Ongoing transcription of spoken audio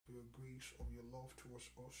grace of your love towards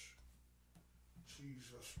us.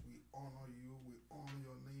 Jesus, we honor you. We honor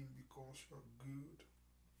your name because you're good.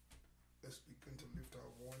 Let's begin to lift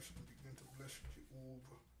our voice and begin to bless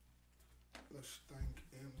Jehovah. Let's thank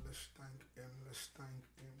him. Let's thank him. Let's thank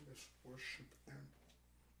him. Let's worship him.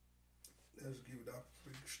 Let's give that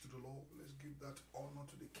praise to the Lord. Let's give that honor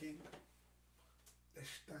to the King.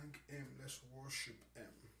 Let's thank him. Let's worship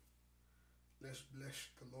him. Let's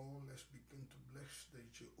bless the Lord. Let's begin to bless the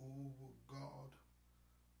Jehovah God.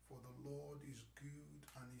 For the Lord is good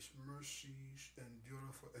and his mercies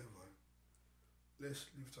endure forever. Let's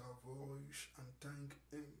lift our voice and thank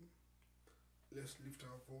him. Let's lift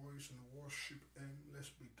our voice and worship him.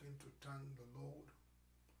 Let's begin to thank the Lord.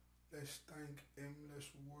 Let's thank him.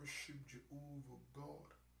 Let's worship Jehovah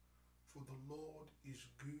God. For the Lord is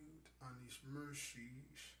good and his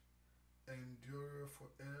mercies endure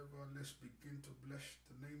forever. Let's begin to bless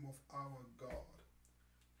the name of our God.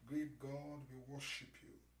 Great God, we worship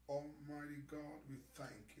you. Almighty God, we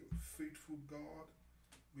thank you. Faithful God,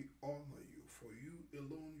 we honor you. For you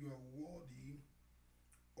alone you are worthy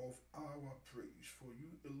of our praise. For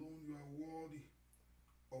you alone you are worthy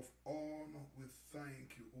of honor. We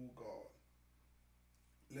thank you, O God.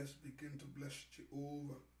 Let's begin to bless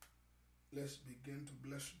Jehovah. Let's begin to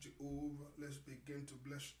bless Jehovah. Let's begin to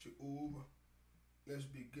bless Jehovah. Let's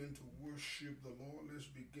begin to worship the Lord. Let's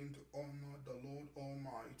begin to honor the Lord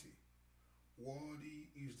Almighty. Worthy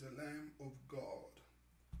is the Lamb of God.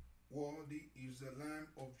 Worthy is the Lamb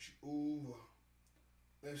of Jehovah.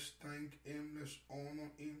 Let's thank him. Let's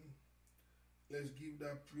honor him. Let's give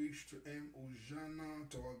that praise to him. Hosanna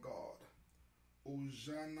to our God.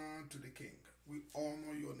 Hosanna to the King. We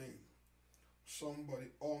honor your name.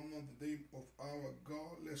 Somebody honor the name of our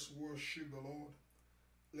God. Let's worship the Lord.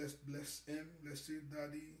 Let's bless him. Let's say,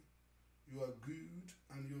 Daddy, you are good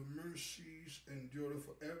and your mercies endure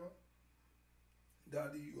forever.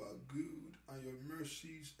 Daddy, you are good and your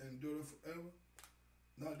mercies endure forever.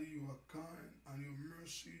 Daddy, you are kind and your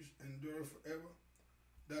mercies endure forever.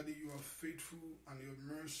 Daddy, you are faithful and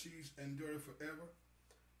your mercies endure forever.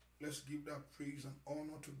 Let's give that praise and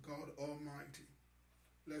honor to God Almighty.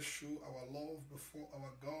 Let's show our love before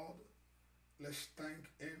our God. Let's thank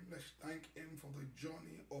him. Let's thank him for the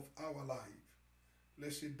journey of our life.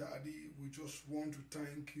 Let's say, Daddy, we just want to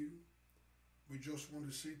thank you. We just want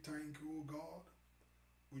to say thank you, O God.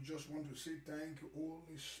 We just want to say thank you,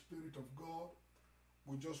 Holy Spirit of God.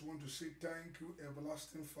 We just want to say thank you,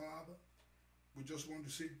 Everlasting Father. We just want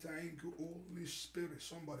to say thank you, Holy Spirit.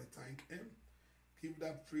 Somebody thank him. Give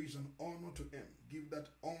that praise and honor to him. Give that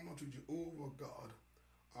honor to Jehovah God.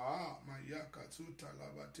 Mayaka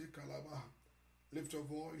Tutalabate Kalaba. Lift your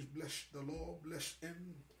voice, bless the Lord, bless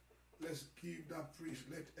him. Let's give that praise.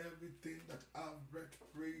 Let everything that have breath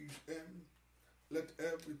praise him. Let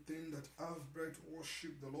everything that have breath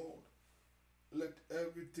worship the Lord. Let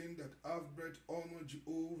everything that have breath honor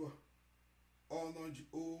Jehovah. Honor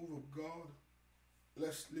Jehovah God.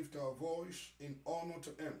 Let's lift our voice in honor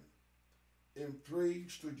to him. In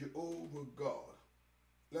praise to Jehovah God.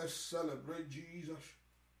 Let's celebrate Jesus.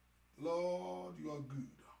 Lord, you are good.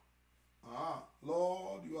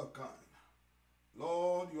 Lord, you are kind.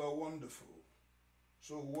 Lord, you are wonderful.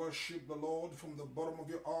 So worship the Lord from the bottom of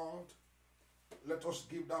your heart. Let us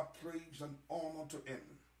give that praise and honor to him.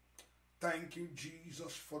 Thank you,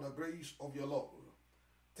 Jesus, for the grace of your love.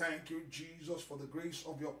 Thank you, Jesus, for the grace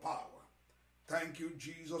of your power. Thank you,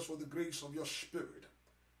 Jesus, for the grace of your spirit.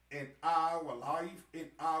 In our life, in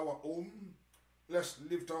our home, let's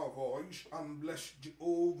lift our voice and bless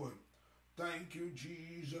Jehovah. Thank you,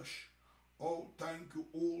 Jesus. Oh, thank you,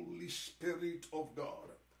 Holy Spirit of God.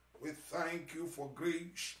 We thank you for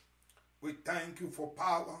grace. We thank you for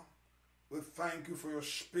power. We thank you for your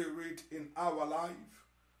spirit in our life.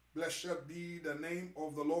 Blessed be the name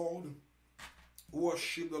of the Lord.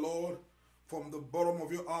 Worship the Lord from the bottom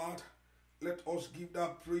of your heart. Let us give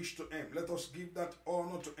that praise to him. Let us give that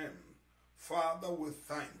honor to him. Father, we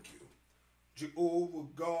thank you. Jehovah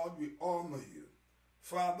God, we honor you.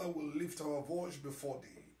 Father, we lift our voice before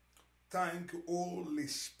thee. Thank you, Holy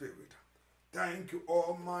Spirit. Thank you,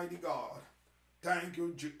 Almighty God. Thank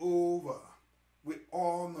you, Jehovah. We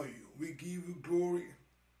honor you. We give you glory.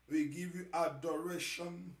 We give you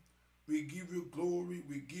adoration. We give you glory.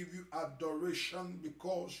 We give you adoration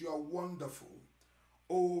because you are wonderful.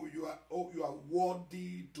 Oh, you are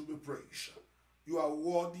worthy to be praised. You are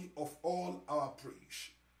worthy of all our praise.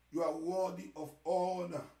 You are worthy of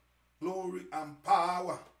honor, glory, and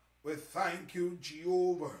power. We thank you,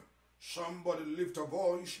 Jehovah. Somebody lift a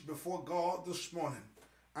voice before God this morning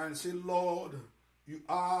and say, Lord, you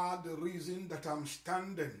are the reason that I'm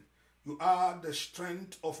standing. You are the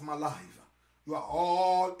strength of my life. You are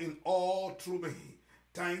all in all through me.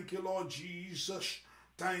 Thank you, Lord Jesus.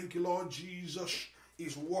 Thank you, Lord Jesus.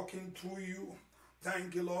 Is walking through you.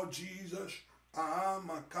 Thank you, Lord Jesus.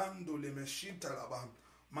 Makando le meshita laba.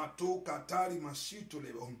 Mato katari masito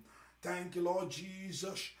lebo. Thank you, Lord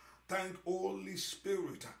Jesus. Thank Holy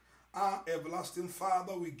Spirit. Our everlasting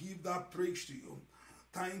Father, we give that praise to you.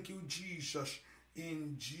 Thank you, Jesus.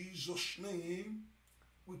 In Jesus' name,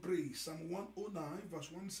 we pray. Psalm 109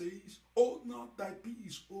 verse 1 says, hold not thy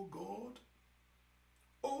peace, O God.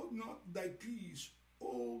 Hold not thy peace,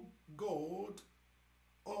 O God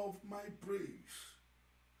of my praise.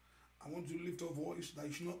 I want you to lift your voice that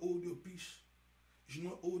you should not hold your peace. You should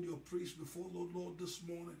not hold your praise before the Lord this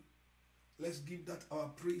morning. Let's give that our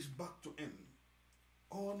praise back to him.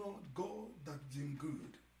 Honor God that's been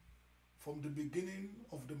good. From the beginning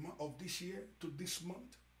of this year to this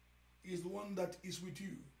month, is the one that is with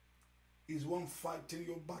you. Is one fighting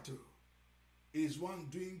your battle. Is one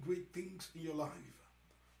doing great things in your life.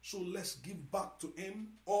 So let's give back to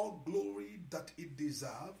him all glory that it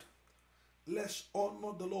deserved. Let's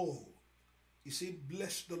honor the Lord. He said,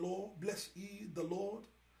 bless the Lord, bless ye the Lord,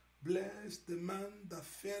 bless the man that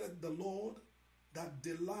feareth the Lord, that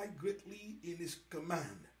delight greatly in his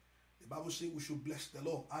command. The Bible says we should bless the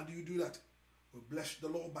Lord. How do you do that? We bless the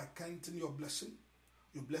Lord by counting your blessing.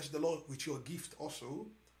 You bless the Lord with your gift also.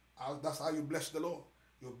 That's how you bless the Lord.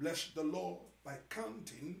 You bless the Lord by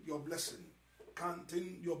counting your blessing.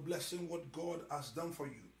 Counting your blessing, what God has done for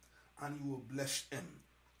you. And you will bless him.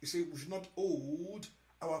 He said we should not hold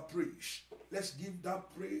our praise. Let's give that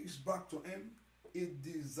praise back to him. He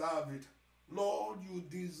deserves it. Lord, you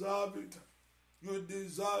deserve it. You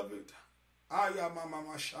deserve it. I am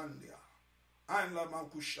Mama Shandia. I am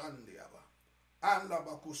Makushandia. I am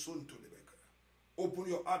Bakusuntu. Open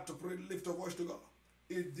your heart to pray. Lift your voice to God.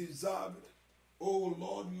 He deserves it. Oh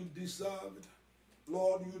Lord, you deserve it.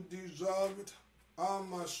 Lord, you deserve it.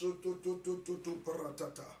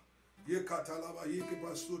 Paratata.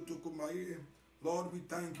 Lord, we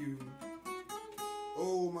thank you.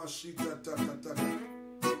 Oh, Masita Tata.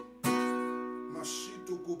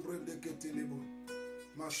 Masito Kuprende Ketelebo.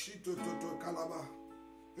 Masito Toto Kalaba.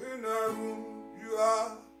 In heaven, you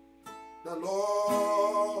are the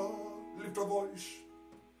Lord. Lift your voice.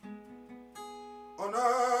 On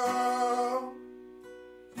earth,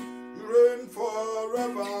 you reign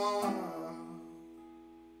forever.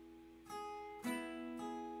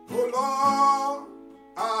 Oh Lord,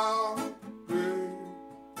 how great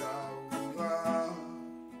thou art.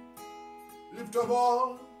 Lift your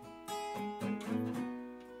voice.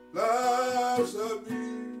 Blessed be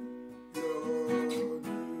your name.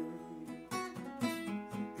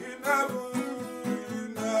 In heaven,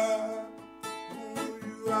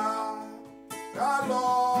 you are the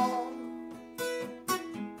Lord.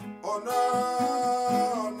 On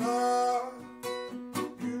earth,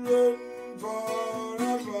 you reign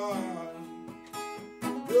forever.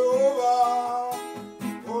 Jehovah,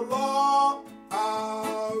 oh Lord,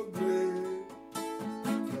 how great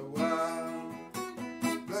thou art.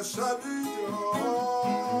 Blessed be your,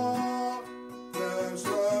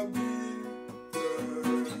 blessed be your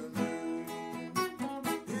name.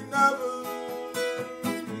 In heaven,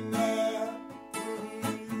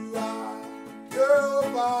 you are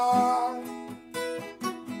Jehovah.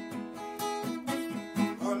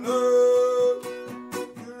 On earth,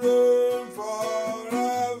 you reign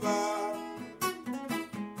forever.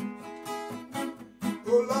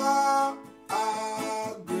 Oh Lord,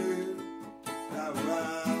 how great thou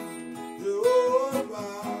art,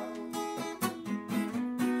 Jehovah.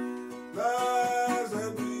 Blessed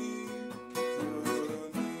be your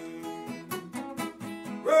name.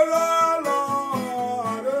 Well,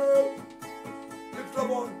 Lord, lift up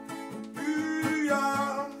on.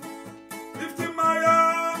 Hallelujah. Lifting my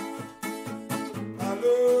arms.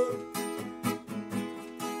 Hallelujah.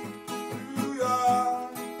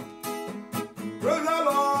 Praise the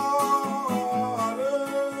Lord.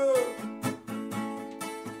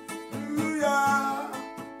 Hallelujah.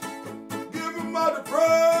 Give him all the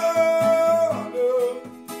praise.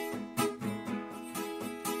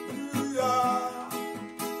 Hallelujah.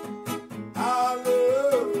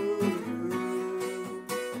 Hallelujah.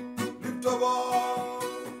 Lift up all.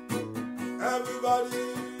 Everybody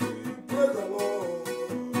praise the Lord.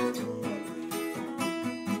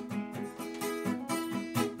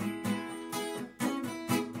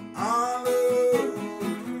 Hallelujah.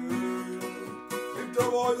 Lift your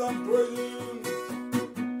voice and praise him.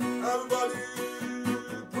 Everybody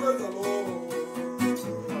praise the Lord.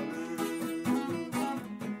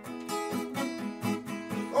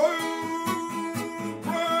 Oh,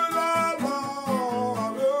 praise the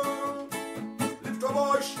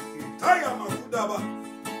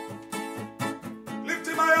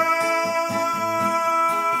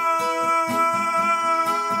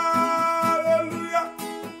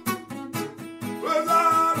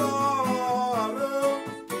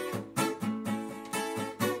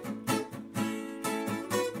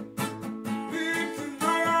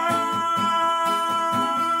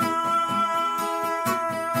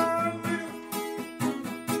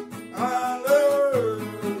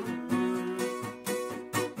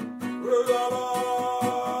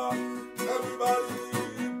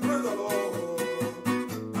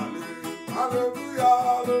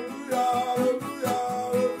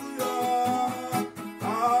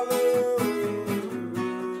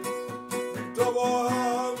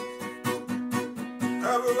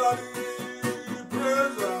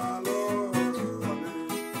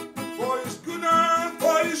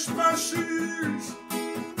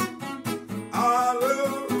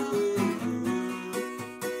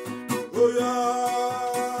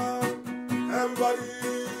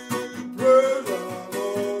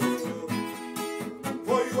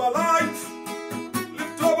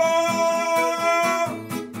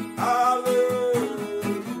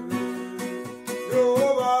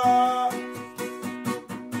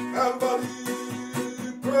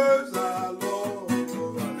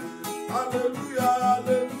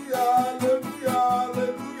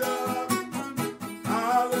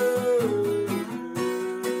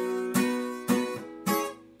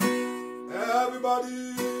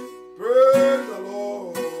Everybody, praise the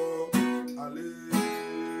Lord. Hallelujah.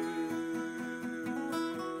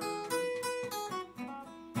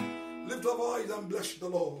 Lift your voice and bless the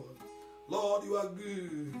Lord. Lord, you are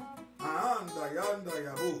good.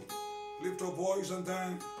 Lift your voice and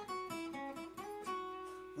thank.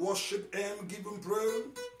 Worship Him, give Him praise.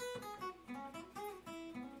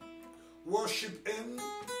 Worship Him.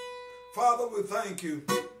 Father, we thank you.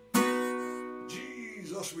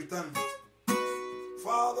 Jesus, we thank you.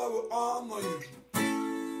 Father, we honor you.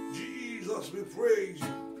 Jesus, we praise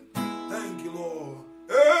you. Thank you, Lord.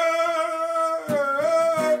 Hey,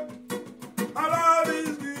 hey, my Lord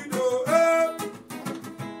is good. Oh, hey,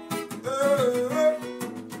 hey, hey,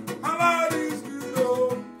 my Lord is good.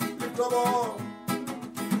 Oh, lift up all.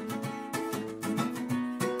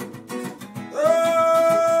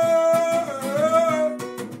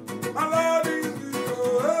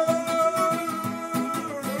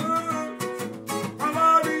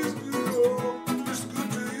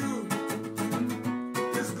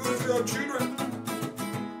 Children,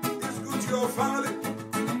 it's good to your family,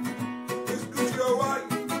 it's good to your wife.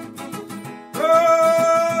 Hey,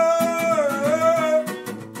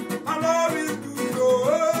 my Lord is good, oh,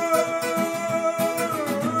 hey,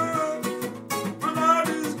 my Lord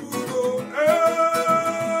is good, oh, hey,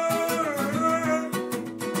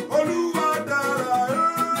 Oluwa dara,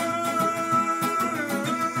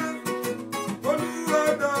 hey, Oluwa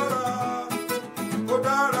dara, o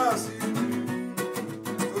dara si.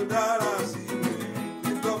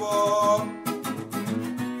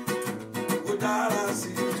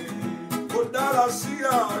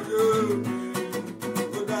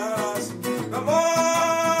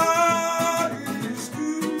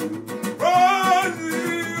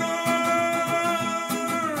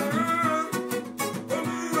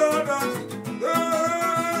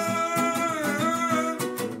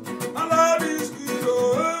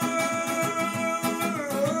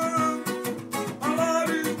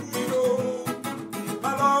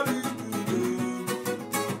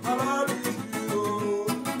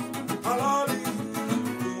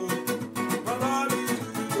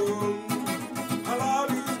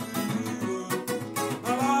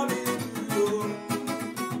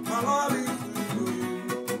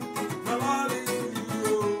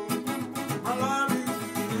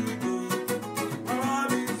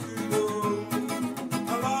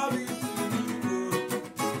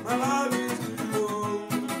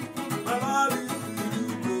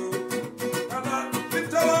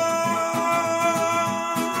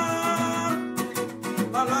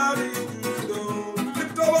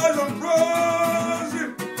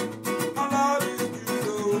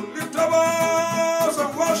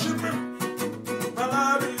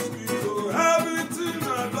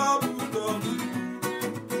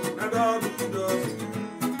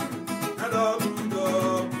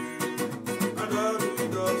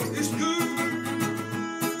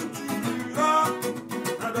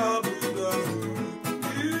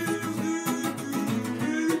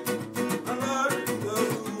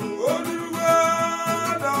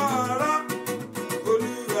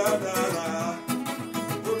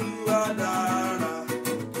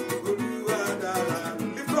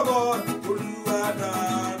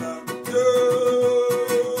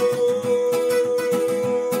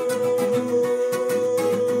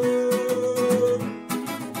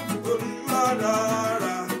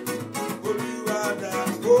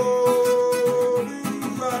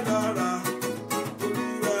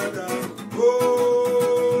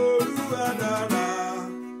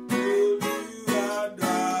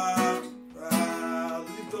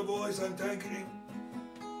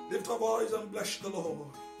 Lift your voice and bless the Lord.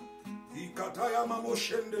 Ikataya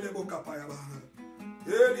mamoshendele bokapaya ba.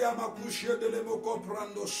 Elia makushendele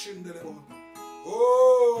mokoprando shindelebo.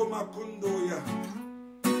 Oh makundoya.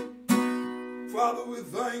 Father, we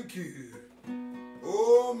thank you.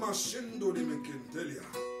 Oh masindo de mekentelia.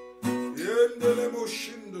 Yendele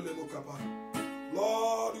moshindele bokapa.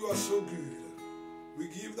 Lord, you are so good. We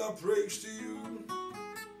give that praise to you.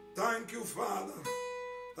 Thank you, Father.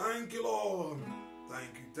 Thank you, Lord.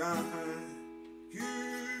 Thank you, thank you,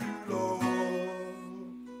 Lord.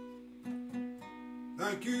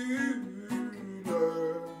 Thank you,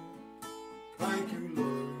 Lord. Thank you,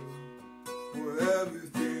 Lord, for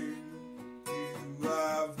everything you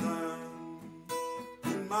have done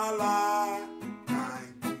in my life.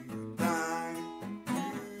 Thank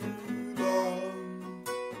you, Lord.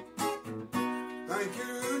 Thank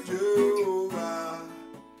you, Jehovah.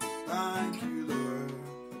 Thank you, Lord,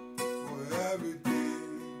 for everything.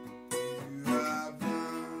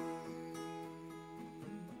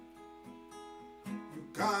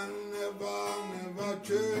 Can never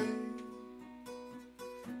change.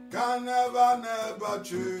 can never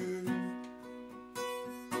change.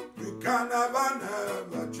 You can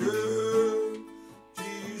never change.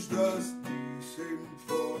 Jesus the same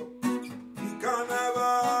for. He can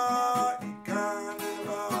never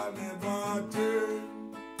change.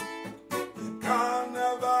 He can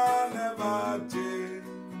never change.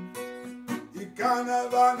 He can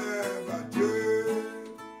never change.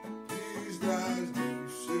 Jesus the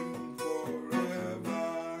same forever.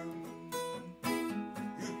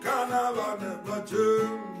 You can never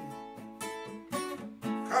change.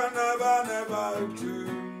 Can never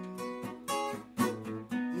change.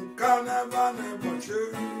 You can never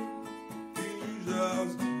change. Jesus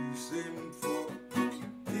the same for.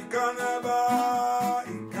 He can never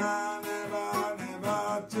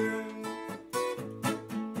change.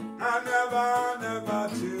 Can never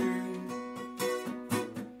change.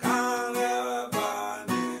 Can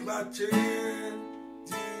never change.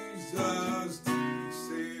 Jesus the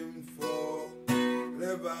same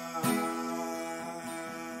forever.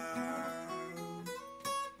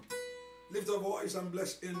 Lift a voice and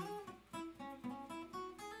bless Him.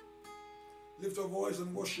 Lift a voice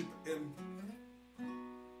and worship Him.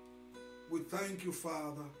 We thank you,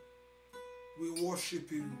 Father. We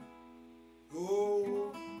worship you.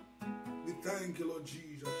 Oh, we thank you, Lord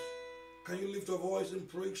Jesus. Can you lift a voice and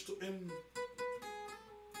praise to Him?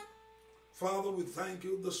 Father, we thank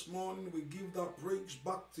you this morning. We give that praise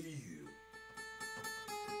back to you.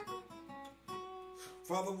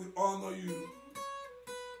 Father, we honor you.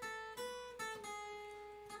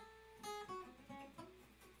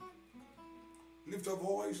 Lift a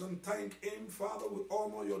voice and thank Him. Father, we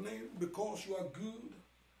honor your name because you are good.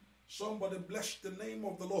 Somebody bless the name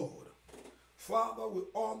of the Lord. Father, we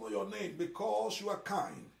honor your name because you are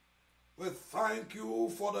kind. We thank you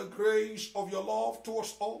for the grace of your love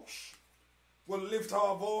towards us. We lift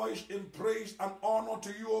our voice in praise and honor to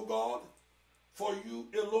you, O God. For you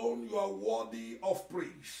alone, you are worthy of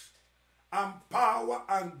praise and power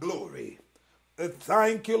and glory.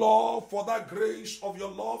 Thank you, Lord, for that grace of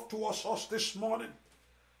your love towards us this morning.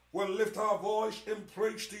 We'll lift our voice in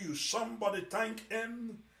praise to you. Somebody thank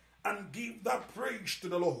Him and give that praise to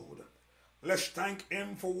the Lord. Let's thank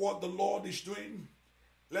Him for what the Lord is doing.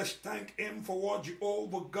 Let's thank Him for what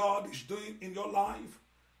Jehovah God is doing in your life.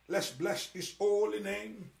 Let's bless His holy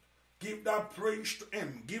name. Give that praise to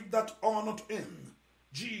Him. Give that honor to Him.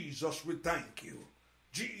 Jesus, we thank you.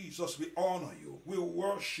 Jesus, we honor you. We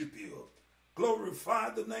worship you. Glorify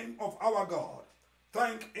the name of our God.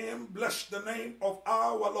 Thank Him. Bless the name of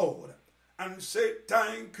our Lord. And say,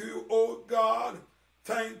 thank you, O God.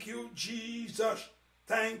 Thank you, Jesus.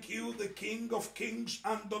 Thank you, the King of Kings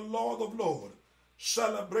and the Lord of Lords.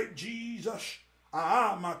 Celebrate Jesus.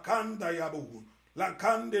 Makanda yabu.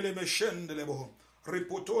 Lakandele meshendelebo.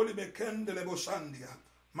 Ripotoli mekendelebo sandia.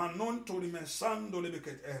 Manontoli mesandoli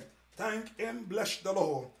mekete. Thank Him. Bless the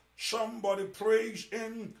Lord. Somebody praise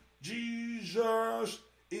Him. Jesus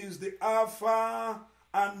is the Alpha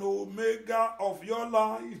and Omega of your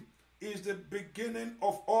life. Is the beginning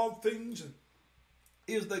of all things.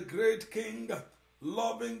 Is the great King,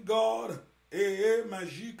 loving God.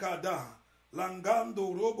 Majikada.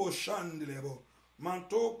 Langando robo shandilebo.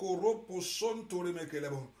 Mantoko ropo sonto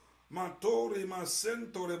remekelebo. Matori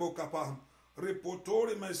masento rebo kapa.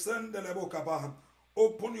 Repotori mesendelebo kapa.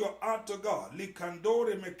 Open your heart to God.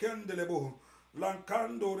 Likandore mekendelebo.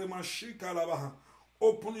 Lankando remashika labaha.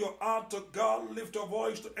 Open your heart to God. Lift your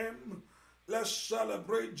voice to Him. Let's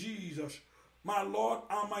celebrate Jesus, my Lord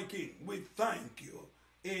and my King. We thank you.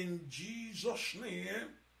 In Jesus'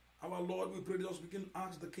 name, our Lord, we pray that us begin to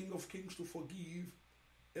ask the King of Kings to forgive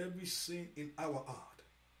every sin in our heart.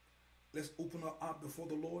 Let's open our heart before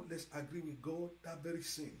the Lord. Let's agree with God that very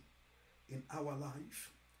sin in our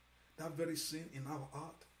life, that very sin in our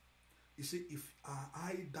heart. You see, if I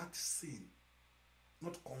hide that sin,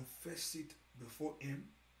 not confess it before Him,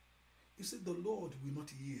 He said the Lord will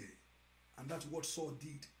not hear. And that's what Saul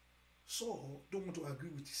did. Saul don't want to agree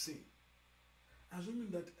with his sin.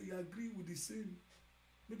 Assuming that he agreed with his sin,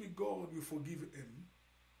 maybe God will forgive him.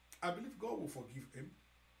 I believe God will forgive him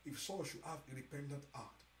if Saul should have a repentant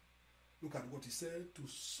heart. Look at what he said to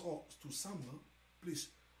Samuel. Please,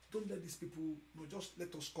 don't let these people, just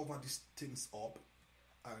let us cover these things up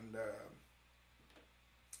and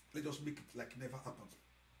let us make it like it never happened.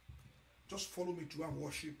 Just follow me through and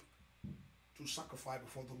worship, to sacrifice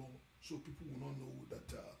before the Lord, so people will not know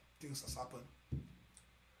that things has happened.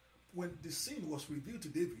 When the sin was revealed to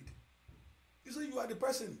David, he said, you are the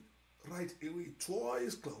person. Right away, tore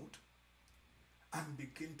his cloth and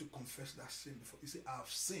began to confess that sin before. He said, I have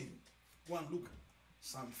sinned. Go and look,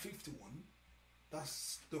 Psalm 51.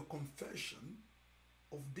 That's the confession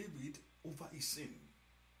of David over his sin.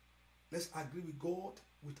 Let's agree with God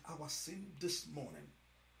with our sin this morning,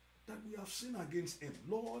 that we have sinned against him.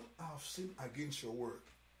 Lord, I have sinned against your word.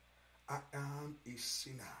 I am a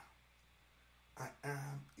sinner. I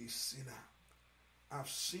am a sinner. I've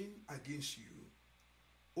sinned against you.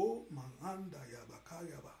 Oh, Malanda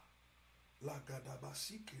Yabakayaba,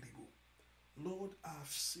 Lagadabasi Kiribu. Lord, I've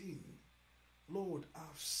sinned. Lord,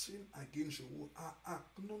 I've sinned against your word. I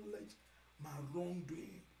acknowledge my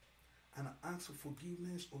wrongdoing and I ask for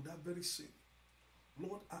forgiveness of that very sin.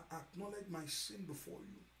 Lord, I acknowledge my sin before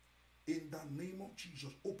you. In the name of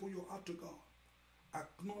Jesus, open your heart to God.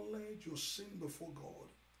 Acknowledge your sin before God.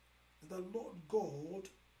 The Lord God,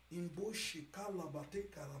 in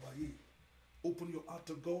Boshikala-bate Karabaye, open your heart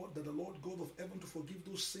to God, that the Lord God of heaven to forgive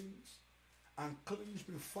those sins and cleanse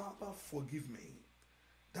me. Father, forgive me.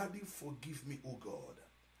 Daddy, forgive me, O God.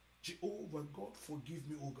 Jehovah God, forgive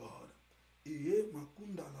me, O God.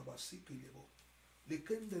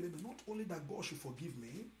 Not only that God should forgive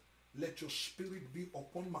me, let your spirit be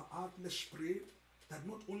upon my heart. Let's pray that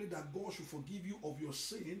not only that God should forgive you of your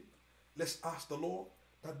sin, let's ask the Lord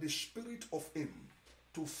that the spirit of him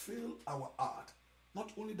to fill our heart.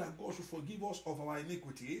 Not only that God should forgive us of our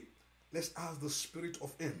iniquity, let's ask the spirit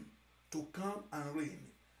of him to come and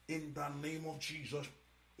reign in the name of Jesus.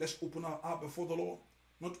 Let's open our heart before the Lord.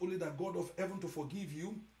 Not only that God of heaven to forgive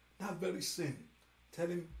you that very sin, tell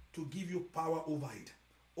him to give you power over it.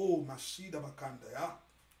 Oh, Masida Bakandaya,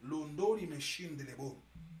 Londori Meshindelebo.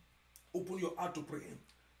 Open your heart to pray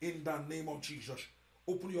in the name of Jesus.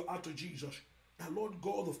 Open your heart to Jesus, the Lord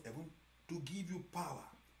God of heaven, to give you power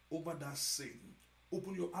over that sin.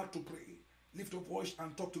 Open your heart to pray. Lift your voice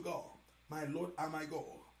and talk to God. My Lord and my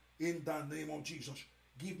God, in the name of Jesus,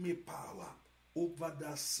 give me power over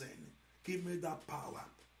that sin. Give me that power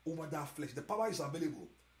over that flesh. The power is available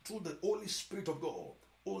through the Holy Spirit of God.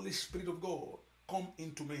 Holy Spirit of God, come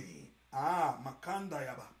into me. Makanda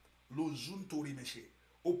Yaba, Luzuntori Meshe.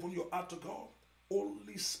 Open your heart to God.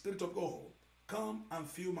 Holy Spirit of God, come and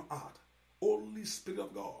fill my heart. Holy Spirit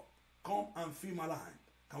of God, come and fill my life.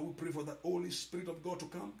 Can we pray for the Holy Spirit of God to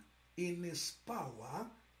come in his power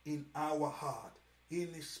in our heart,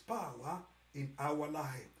 in his power in our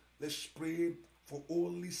life? Let's pray for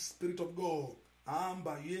Holy Spirit of God.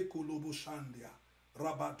 Amba yeko lobo shandia,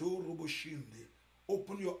 rabado robo shinde.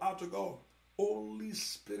 Open your heart to God. Holy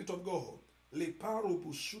Spirit of God. Le paro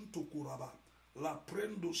busunto kuraba. La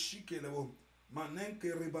prendo sike lebo.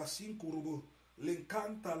 Manenke rebasin kurubo.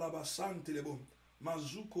 Lenkanta labasante lebo.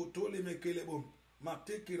 Mazuko tole meke lebo.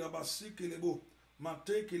 Mateke rabasike lebo.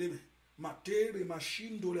 Mateke lebe. Matere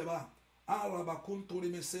mashindo leba. Araba konto le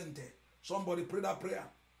mesente. Somebody pray that prayer.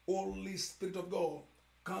 Holy Spirit of God,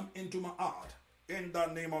 come into my heart in the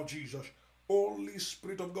name of Jesus. Holy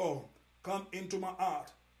Spirit of God, come into my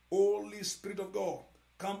heart. Holy Spirit of God,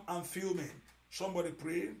 come and fill me. Somebody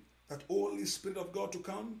pray that Holy Spirit of God to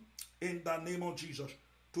come in the name of Jesus,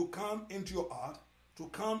 to come into your heart, to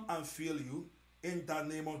come and fill you in the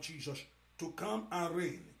name of Jesus, to come and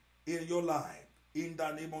reign in your life in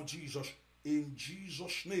the name of Jesus. In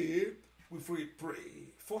Jesus' name we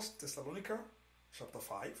pray. 1 Thessalonians chapter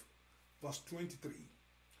 5 verse 23.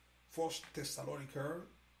 1 Thessalonians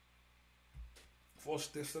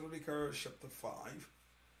chapter 5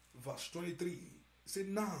 verse 23. Say,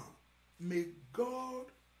 now may God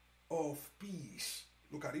of peace,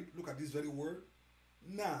 look at it, look at this very word.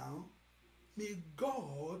 Now may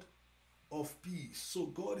God of peace. So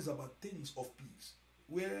God is about things of peace.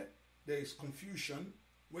 Where there is confusion,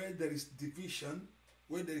 where there is division,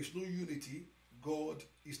 where there is no unity, God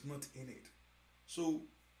is not in it. So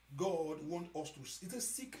God wants us to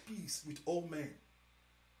seek peace with all men.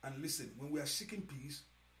 And listen, when we are seeking peace,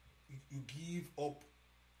 you give up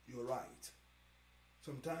your right.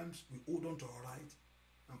 Sometimes we hold on to our right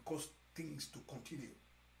and cause things to continue.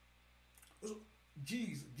 So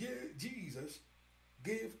Jesus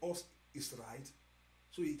gave us his right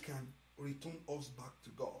so he can return us back to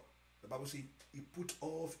God. The Bible says he put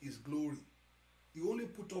off his glory. He only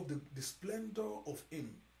put off the splendor of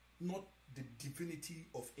him, not the divinity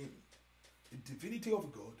of him. The divinity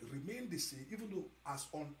of God remained the same, even though as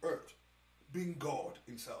on earth, being God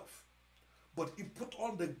himself. But he put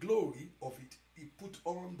on the glory of it. He put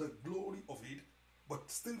on the glory of it, but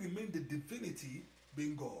still remained the divinity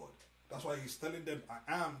being God. That's why he's telling them, I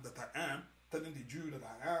am that I am, telling the Jew that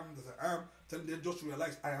I am that I am, telling them just to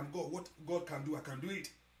realize I am God. What God can do, I can do it.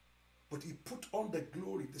 But he put on the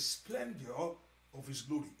glory, the splendor of his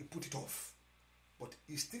glory. He put it off. But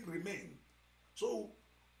he still remains. So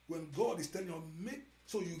when God is telling you,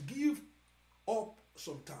 so you give up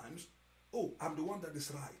sometimes, oh, I'm the one that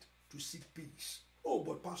is right to seek peace. Oh,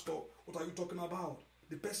 but Pastor, what are you talking about?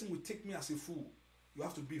 The person will take me as a fool. You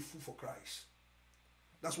have to be a fool for Christ.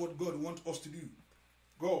 That's what God wants us to do.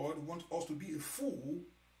 God wants us to be a fool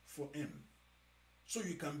for Him, so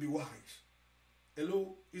you can be wise.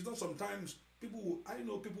 Hello? It's not sometimes people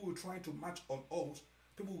will try to match on us.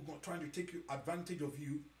 People will try to take advantage of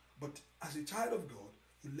you. But as a child of God,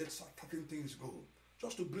 you let certain things go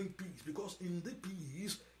just to bring peace, because in the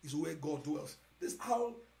peace is where God dwells. This is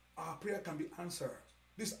how our prayer can be answered.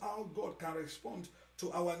 This is how God can respond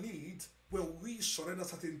to our needs when we surrender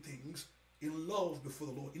certain things in love before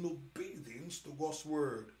the Lord, in obedience to God's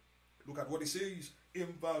word. Look at what it says in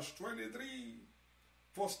verse 23.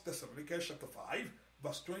 1 Thessalonians chapter 5,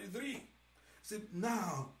 verse 23. It said,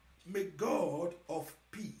 now may God of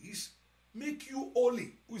peace make you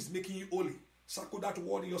holy. Who is making you holy? Circle that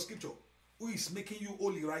word in your scripture. Who is making you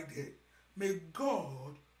holy right there? May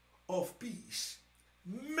God of peace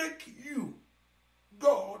make you.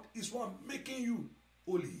 God is one making you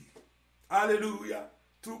holy. Hallelujah.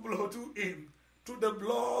 Through Him. Through the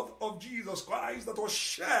blood of Jesus Christ that was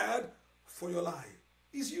shed for your life.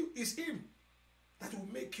 It's Him that will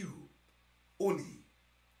make you holy.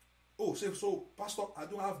 Oh, so Pastor, I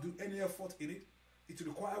don't have to do any effort in it. It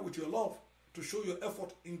requires with your love to show your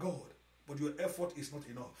effort in God. But your effort is not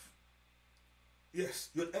enough. Yes,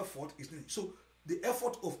 your effort is not. So the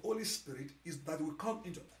effort of Holy Spirit is that we come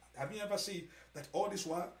into. Have you ever seen that all this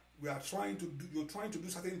while you're trying to do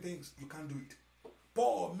certain things, you can't do it?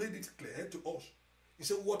 Paul made it clear to us. He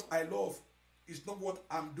said, what I love is not what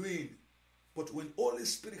I'm doing. But when Holy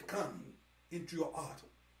Spirit comes into your heart,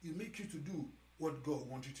 He'll make you to do what God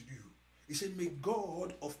wants you to do. He said, may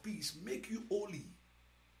God of peace make you holy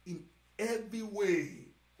in every way.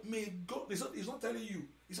 May God, he's not telling you.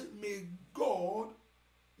 He said, may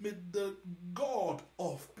the God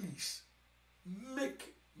of peace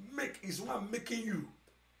is one making you.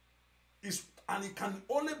 And it can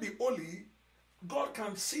only be holy. God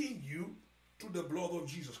can see you through the blood of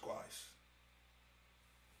Jesus Christ.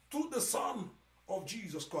 Through the Son of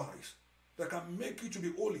Jesus Christ that can make you to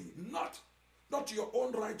be holy. Not your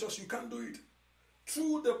own righteousness, you can't do it.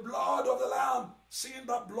 Through the blood of the Lamb, seeing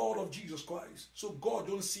that blood of Jesus Christ. So God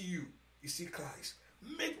don't see you, He see Christ.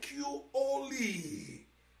 Make you holy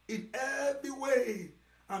in every way,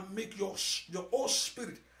 and make your whole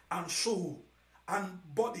spirit and soul and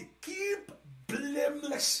body keep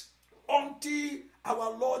blameless until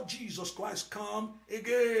our Lord Jesus Christ come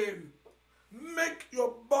again. Make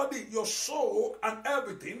your body, your soul, and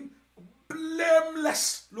everything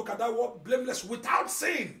blameless. Look at that word, blameless, without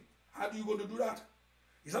sin. How are you going to do that?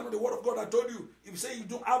 Is that not the word of God I told you? If you say you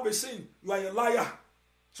don't have a sin, you are a liar.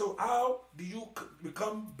 So how do you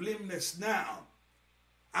become blameless now?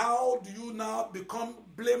 How do you now become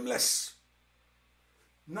blameless?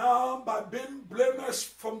 Now, by being blameless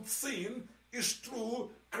from sin is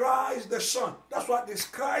through Christ the Son. That's why this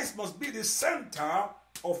Christ must be the center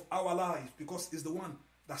of our lives, because He's the one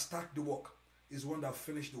that started the work. He's the one that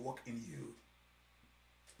finished the work in you.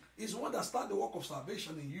 He's the one that started the work of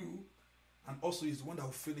salvation in you, and also He's the one that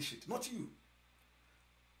will finish it, not you.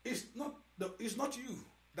 It's not you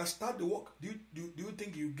that started the work. Do you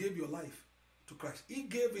think you gave your life to Christ? He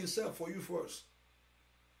gave Himself for you first.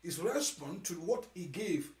 His response to what He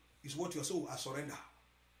gave is what your soul has surrendered.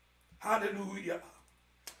 Hallelujah.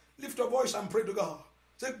 Lift your voice and pray to God.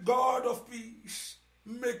 Say, God of peace,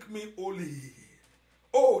 make me holy.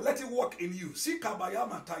 Oh, let it work in you.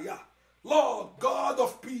 Sikabayamataya. Lord, God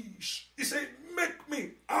of peace. He said, make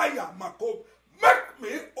me, make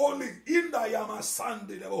me holy. In the Yama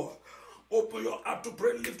Sunday. Open your heart to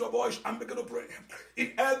pray. Lift your voice and begin to pray.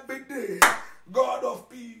 In every day, God of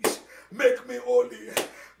peace, make me holy.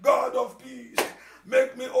 God of peace,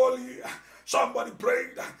 make me holy. Somebody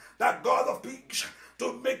prayed that God of peace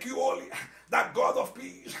to make you holy. That God of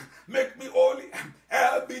peace make me holy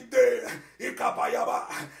every day.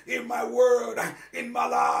 In my word, in my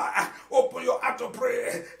life. Open your heart to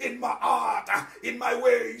pray. In my heart, in my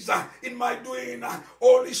ways, in my doing.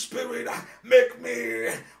 Holy Spirit, make me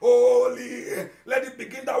holy. Let it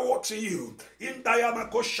begin that works in you. In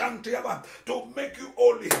Dayama to make you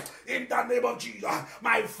holy. In the name of Jesus,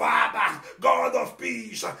 my Father, God of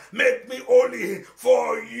peace, make me holy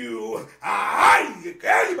for you. I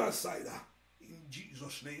came aside. In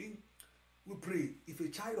Jesus' name, we pray. If a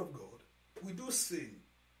child of God, we do sin.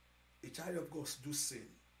 A child of God do sin.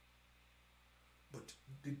 But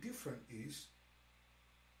the difference is,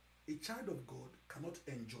 a child of God cannot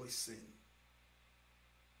enjoy sin.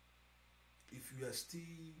 If you are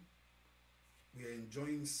we are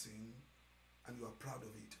enjoying sin, and you are proud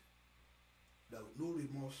of it, there is no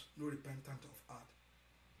remorse, no repentance of heart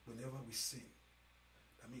whenever we sin.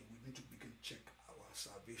 I mean, we need to begin to check our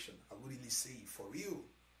salvation. Are we really saved for real?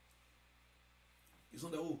 It's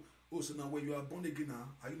not that, so now when you are born again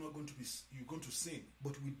now, are you not going to be, you're going to sin?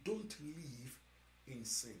 But we don't live in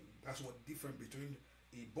sin. That's what difference between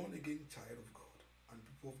a born again child of God and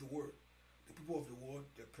people of the world. The people of the world,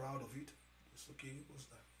 they're proud of it. It's okay. What's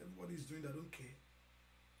that? Everybody's doing that. I don't care.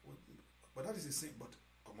 But that is a sin. But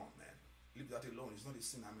come on, man. Leave that alone. It's not a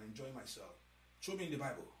sin. I'm enjoying myself. Show me in the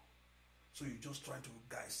Bible. So you're just trying to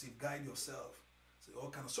guide yourself. Say,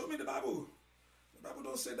 show me the Bible. The Bible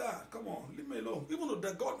don't say that. Come on, leave me alone. Even though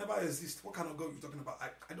that God never exists, what kind of God are you talking about?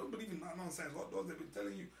 I don't believe in that nonsense. What does they be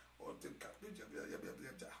telling you? What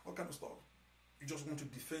kind of stuff? You just want to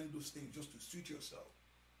defend those things just to suit yourself.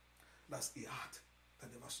 That's a heart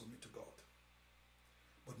that never submit to God.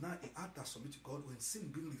 But now a heart that submit to God, when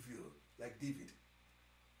sin being revealed, like David,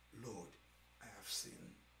 Lord, I have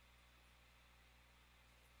sinned.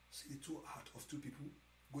 See the two heart of two people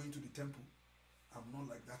going to the temple. I'm not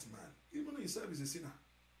like that man. Even though himself is a sinner,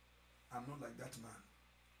 I'm not like that man.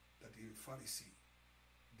 That the Pharisee,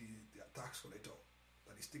 the tax collector,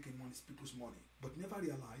 that is taking people's money, but never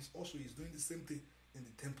realize also he's doing the same thing in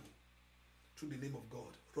the temple through the name of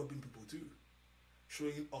God, robbing people too,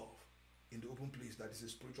 showing off in the open place that is a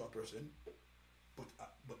spiritual person. But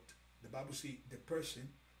the Bible says the person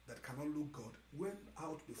that cannot look God went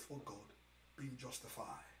out before God being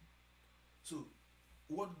justified. So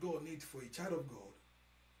what God needs for a child of God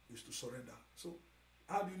is to surrender. So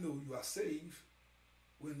how do you know you are saved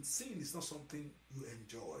when sin is not something you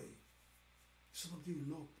enjoy? It's something you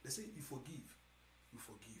love. They say you forgive. You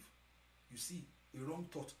forgive. You see, a wrong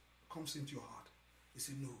thought comes into your heart. You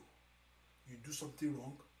say, no. You do something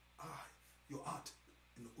wrong. Your heart,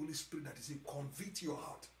 the Holy Spirit that is in, convict your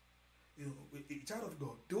heart. A child of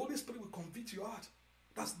God, the Holy Spirit will convict your heart.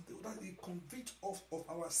 That's the convict of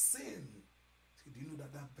our sin. Do you know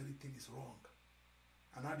that very thing is wrong?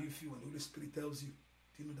 And how do you feel when the Holy Spirit tells you,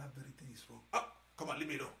 do you know that very thing is wrong? Come on, leave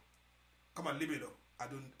me alone. Come on, leave me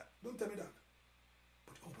alone. Don't tell me that.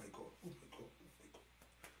 But oh my God. You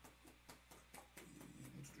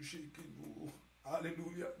need to shake him.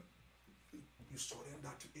 Hallelujah. You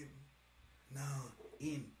surrender to him. Now,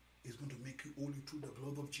 him is going to make you holy through the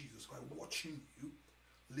blood of Jesus by watching you,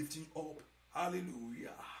 lifting up.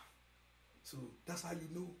 Hallelujah. So that's how you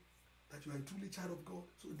know that you are a truly child of God.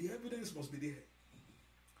 So the evidence must be there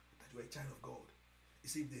that you are a child of God. You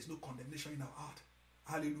see, if there's no condemnation in our heart,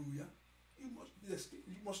 hallelujah, you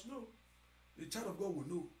must know. The child of God will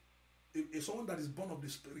know. If someone that is born of the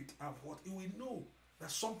Spirit have what? He will know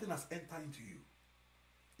that something has entered into you.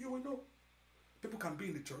 You will know. People can be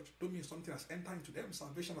in the church, don't mean something has entered into them.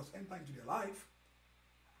 Salvation has entered into their life.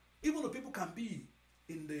 Even though people can be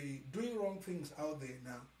in the doing wrong things out there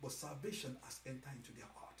now, but salvation has entered into their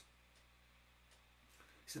heart.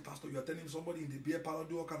 You say, Pastor, you are telling somebody in the beer parlor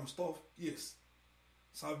do all kind of stuff. Yes.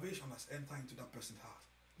 Salvation has entered into that person's heart.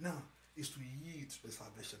 Now, it's to yield to the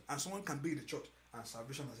salvation. And someone can be in the church and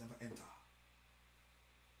salvation has never entered.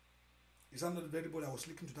 Is that not the very boy I was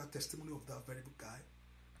looking to that testimony of that very guy?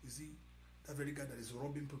 You see, that very guy that is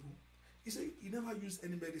robbing people. He said he never used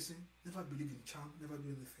any medicine, never believed in charm, never do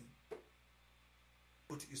anything.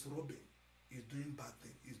 But he's robbing. He's doing bad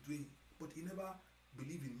things. But he never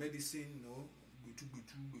believed in medicine,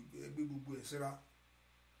 etc.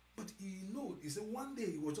 But he knows, he said one day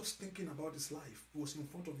he was just thinking about his life. He was in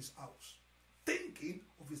front of his house, thinking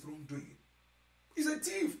of his wrongdoing. He's a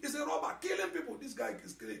thief, he's a robber, killing people. This guy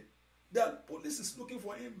is killing. The police is looking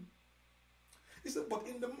for him. He said, but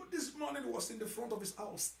this morning he was in the front of his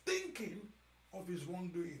house, thinking of his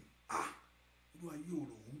wrongdoing.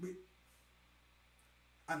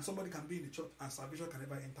 And somebody can be in the church and salvation can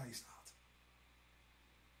never enter his heart.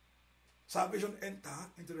 Salvation enter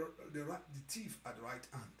into the thief at the right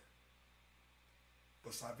hand.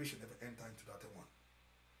 But salvation never enter into that one.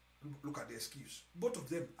 Look at the excuse. Both of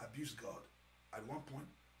them abused God. At one point,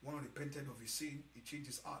 one repented of his sin, he changed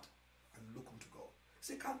his heart and looked unto God.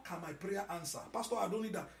 Say, can my prayer answer? Pastor, I don't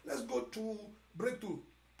need that. Let's go to breakthrough.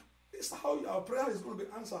 This is how our prayer is going to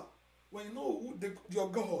be answered. When you know your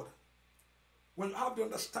God, when you have the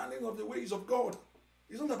understanding of the ways of God,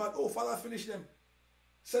 it's not about, Father, finish them.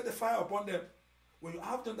 Set the fire upon them. When you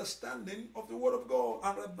have the understanding of the word of God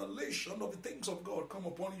and revelation of the things of God come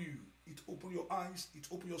upon you, it opens your eyes, it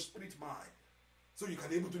opens your spirit mind. So you can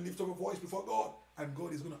be able to lift up a voice before God and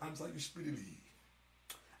God is going to answer you speedily.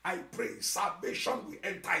 I pray salvation will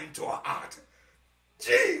enter into our heart.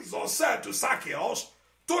 Jesus said to Zacchaeus,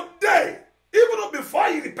 today, even though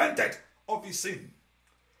before he repented of his sin,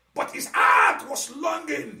 but his heart was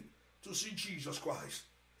longing to see Jesus Christ.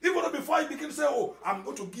 Even though before he began to say, I'm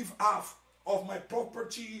going to give half of my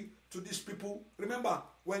property to these people. Remember,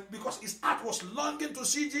 because his heart was longing to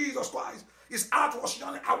see Jesus Christ. His heart was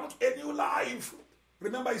yearning, I want a new life.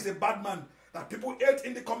 Remember, he's a bad man that people ate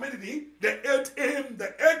in the community. They ate him, they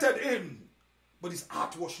hated him. But his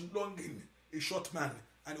heart was longing, a short man,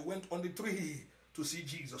 and he went on the tree to see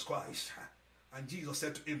Jesus Christ. And Jesus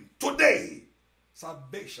said to him, today,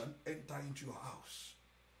 salvation enter into your house.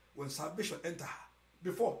 When salvation enter,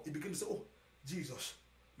 before he began to say, oh, Jesus,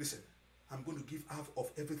 listen, I'm going to give half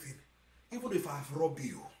of everything. Even if I have robbed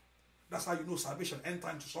you. That's how you know salvation enter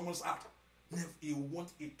into someone's heart. If you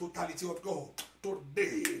want a totality of God,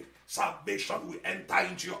 today, salvation will enter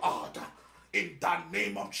into your heart. In the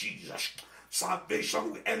name of Jesus,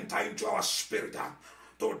 salvation will enter into our spirit.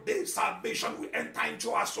 Today, salvation will enter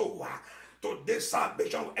into our soul. Today,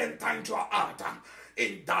 salvation will enter into our heart.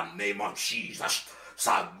 In the name of Jesus,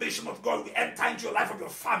 salvation of God will enter into your life of your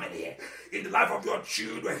family, in the life of your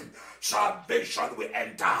children. Salvation will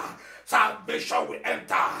enter. Salvation will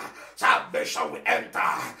enter. Salvation will enter.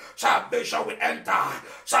 Salvation will enter.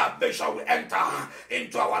 Salvation will enter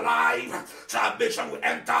into our life. Salvation will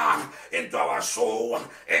enter into our soul.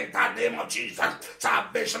 In the name of Jesus.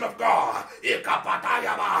 Salvation of God.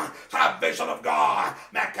 Salvation of God.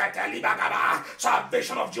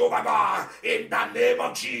 Salvation of Jehovah God. In the name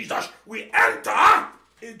of Jesus. We enter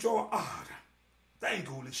into our heart. Thank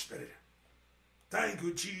you, Holy Spirit. Thank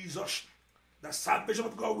you, Jesus. The salvation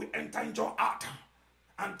of God will enter into our heart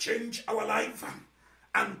and change our life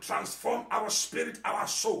and transform our spirit, our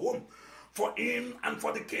soul, for Him and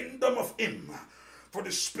for the kingdom of Him. For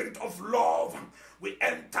the spirit of love will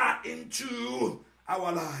enter into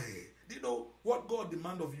our life. Do you know what God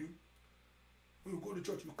demands of you? When you go to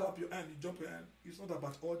church, you clap your hand, you jump your hand. It's not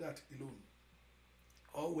about all that alone.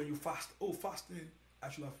 Or when you fast, fasting, I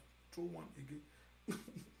should have thrown one again.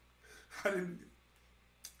 Hallelujah.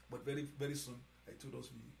 But very, very soon, I told us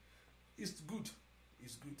it's good.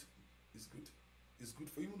 It's good. It's good. It's good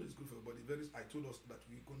for you. It's good for your body. I told us that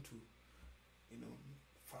we're going to,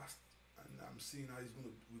 fast, and I'm seeing how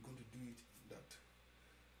we're going to do it. That,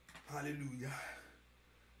 hallelujah.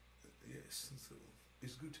 Yes. So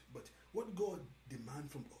it's good. But what God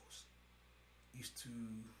demands from us is to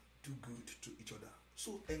do good to each other.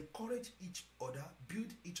 So encourage each other,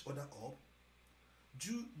 build each other up.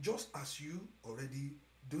 Do just as you already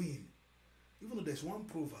doing. Even though there's one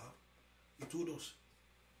proverb, it told us,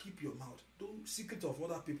 keep your mouth. Don't secret of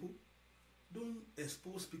other people. Don't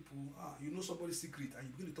expose people. You know somebody's secret and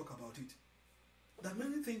you begin to talk about it. There are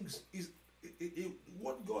many things.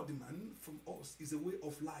 What God demands from us is a way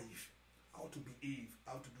of life. How to behave,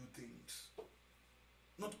 how to do things.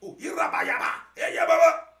 Not,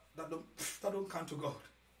 that don't count to God.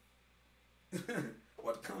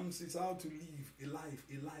 What counts is how to live a life.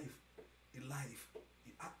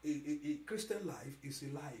 A Christian life is a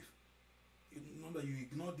life. Not that you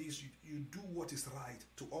ignore this, you do what is right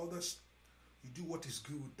to others, you do what is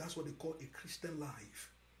good. That's what they call a Christian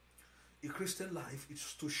life. A Christian life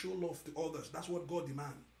is to show love to others. That's what God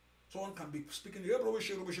demands. Someone can be speaking,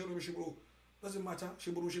 doesn't matter,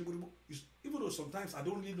 even though sometimes I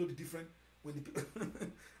don't really know the difference when the people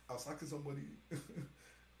I was asking somebody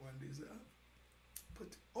one day,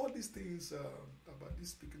 but all these things about this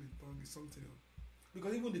speaking in tongues is something else.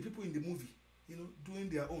 Because even the people in the movie, doing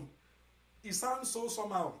their own, it sounds so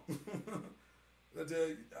somehow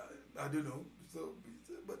that I don't know. So,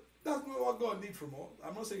 but that's not what God needs from us.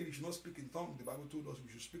 I'm not saying you should not speak in tongues. The Bible told us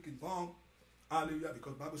we should speak in tongues. Hallelujah.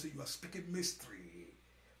 Because the Bible says you are speaking mystery.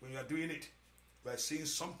 When you are doing it, you are saying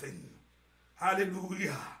something.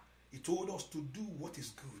 Hallelujah. He told us to do what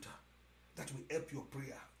is good. That will help your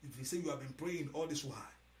prayer. If you say you have been praying all this while,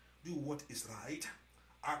 do what is right.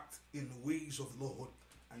 Act in the ways of the Lord,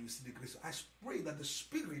 and you see the grace. I pray that the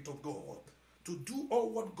Spirit of God to do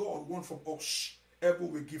all what God wants from us,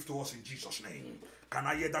 heaven will give to us in Jesus' name. Can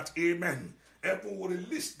I hear that? Amen. Heaven will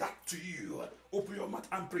release that to you. Open your mouth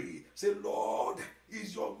and pray. Say, Lord,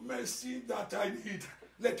 is your mercy that I need.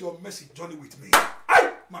 Let your mercy journey with me.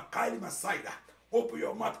 Ay, Makaili Masaida. Open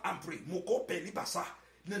your mouth and pray. Moko Pelibasa.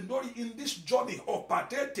 In this journey of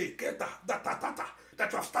patete keta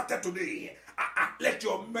that you have started today, let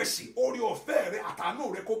your mercy, all your fair, can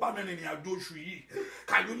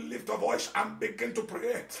you lift a voice and begin to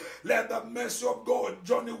pray? Let the mercy of God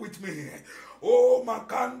journey with me. Oh,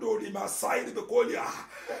 Makando Limasai the Kolia,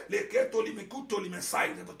 Leketo Limikuto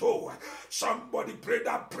Limasai the Somebody pray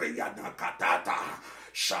that prayer, Nakatata.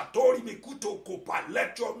 Shatori Mikuto Kopa.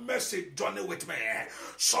 Let your mercy journey with me.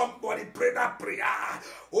 Somebody pray that prayer.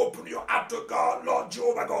 Open your heart to God, Lord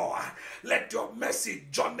Jehovah God. Let your mercy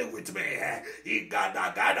journey with me.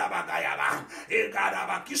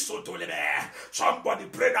 Somebody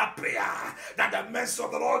pray that prayer. That the mercy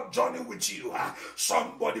of the Lord journey with you.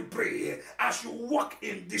 Somebody pray as you walk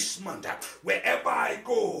in this month. Wherever I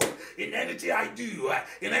go, in anything I do,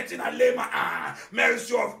 in anything I lay my hand,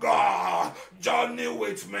 mercy of God, journey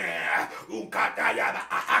with me. I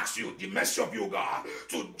ask you, the mercy of you, God,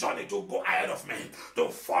 to journey, to go ahead of me, to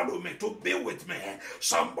follow me, to be with me.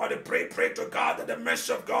 Somebody pray to God that the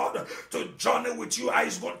mercy of God to journey with you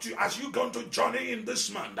as you going to journey in this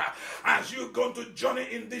month, as you going to journey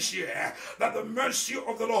in this year, that the mercy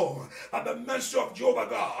of the Lord, that the mercy of Jehovah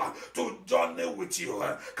God to journey with you.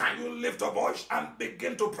 Can you lift a voice and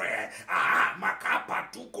begin to pray?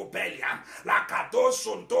 Makapa tu kopelia, la kato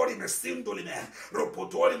sontori me sindoli me,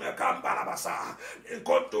 ropotori me kambarabasa,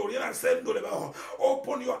 inkontori me sendoli me.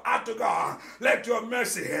 Open your heart to God. Let your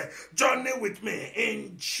mercy journey with me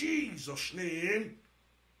in Jesus' name.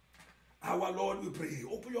 Our Lord, we pray.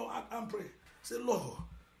 Open your heart and pray. Say, Lord,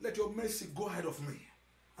 let your mercy go ahead of me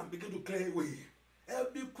and begin to clear away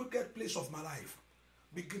every crooked place of my life.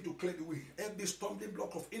 Begin to clear the way. Every stumbling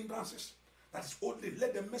block of hindrances that is only,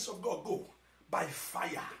 let the mercy of God go by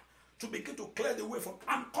fire to begin to clear the way from.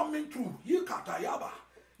 I'm coming through.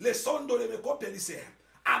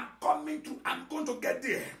 I'm coming through. I'm going to get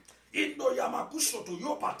there. Indo Yamakuso to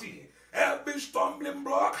your party. Every stumbling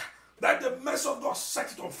block, let the mercy of God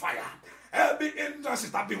set it on fire. Every hindrance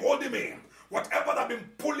that been holding me, whatever that been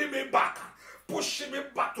pulling me back, pushing me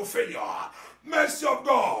back to failure, mercy of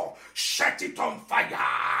God, set it on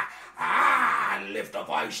fire. Lift a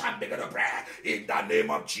voice and begin to pray in the name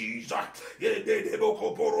of Jesus.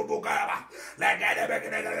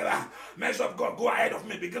 Mercy of God, go ahead of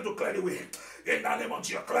me, begin to clear the way. In the name of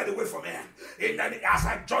Jesus, clear the way for me. As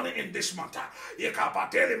I journey in this month,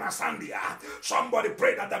 somebody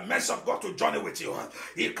pray that the mercy of God to journey with you.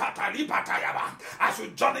 As you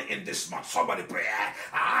journey in this month, somebody pray.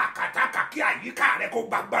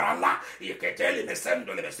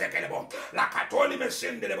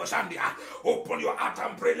 Open your heart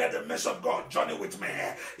and pray. Let the mercy of God journey with me.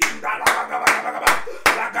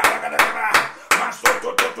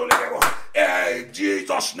 In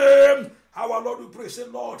Jesus' name, our Lord, we pray. Say,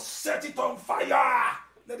 Lord, set it on fire.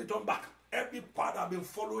 Let it turn back. Every part that have been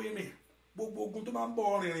following me, that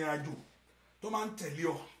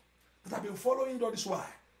have been following you all this while.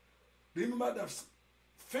 Remember that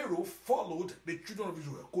Pharaoh followed the children of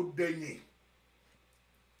Israel.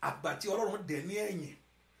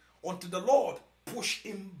 Until the Lord pushed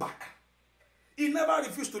him back. He never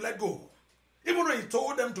refused to let go. Even though he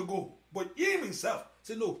told them to go. But he himself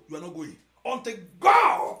said, no, you are not going. Until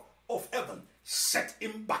God of heaven set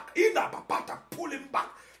him back. Pull him back.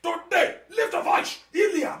 Today, lift a voice.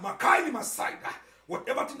 Ilya, Makaili, Masaida.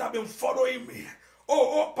 Whatever thing that have been following me.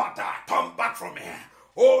 Pata, turn back from me.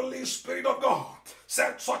 Holy Spirit of God,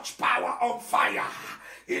 set such power on fire.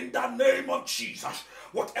 In the name of Jesus.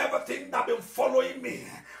 Whatever thing that have been following me.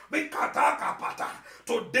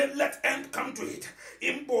 Today let end come to it.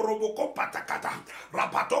 Imboroboko patakata.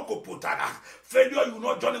 Rapatoko putana. Failure, you will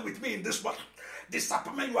not journey with me in this one.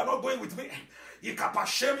 Disappointment, you are not going with me.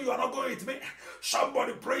 Shame, you are not going with me.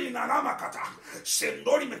 Somebody pray in Anamakata.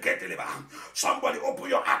 Somebody open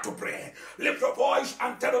your heart to pray. Lift your voice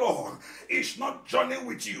and tell the Lord, it's not journeying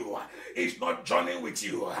with you. It's not journeying with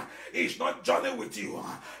you. It's not journeying with you.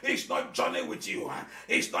 It's not journeying with you.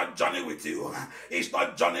 It's not journeying with you. It's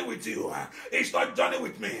not journeying with you. It's not journeying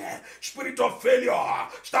with me. Spirit of failure,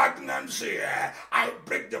 stagnancy, I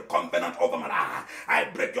break the covenant over my life. I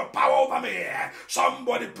break your power over me.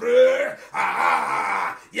 Somebody pray.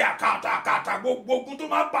 That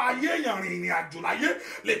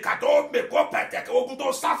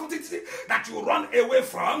you run away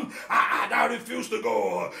from, that refuse to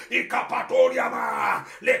go. In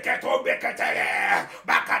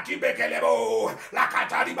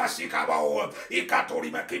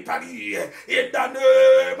the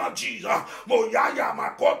name of Jesus, Moyaya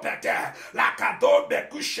Makopete, Lakado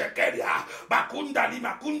Bekushekeria, Bakundali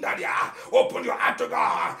Makundalia, open your heart to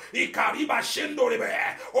God. Ikariba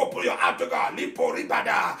Shindoribe, open your heart to God.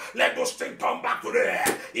 Liporibada, let those things come back today.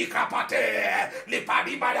 Ikapate,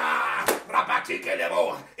 Liparibada,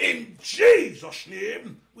 Rabatikelebo. In Jesus'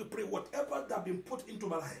 name, we pray whatever that been put into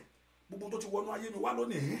my life. Whatever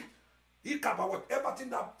thing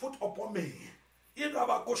that put upon me.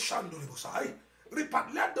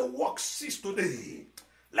 Let the work cease today.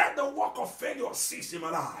 Let the work of failure cease in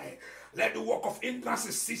my life. Let the work of hindrance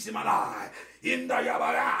cease in my life. In the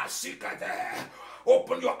Yabaya Sikate.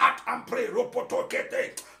 Open your heart and pray.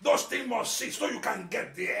 Those things must cease so you can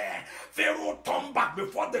get there. Pharaoh turned back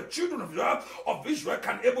before the children of Israel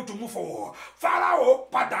can able to move forward. Pharaoh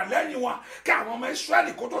padà lẹ́yìn wọn kí àwọn ọmọ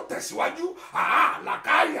Israẹli kó tó tẹ̀síwájú.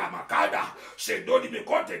 Lakaya makada. Sedoni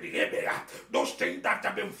mikote dihebeya. Those things that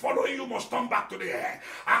have been following you must turn back to the air.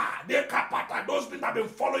 Those things that have been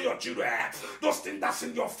following your children. Those things that's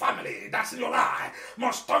in your family, that's in your life,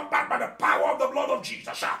 must turn back by the power of the blood of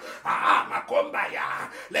Jesus. Makomba.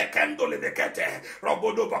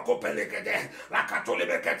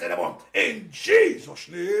 In Jesus'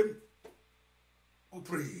 name, we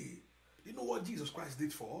pray. You know what Jesus Christ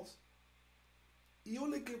did for us? He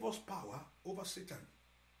only gave us power over Satan.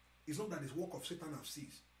 It's not that his work of Satan has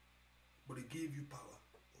ceased, but he gave you power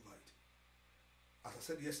over it. As I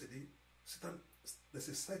said yesterday, Satan, there's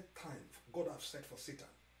a set time God has set for Satan,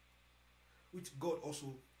 which God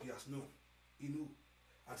also he has known. He knew.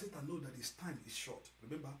 And Satan knows that his time is short.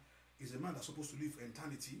 Remember, he's a man that's supposed to live for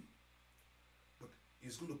eternity, but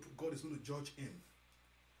God is going to judge him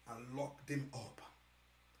and lock them up.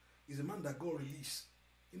 He's a man that God released.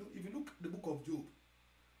 You know, if you look at the book of Job,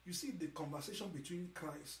 you see the conversation between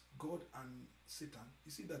Christ, God, and Satan.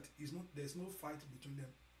 You see that there's no fight between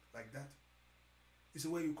them like that. You see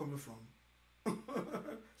where you're coming from.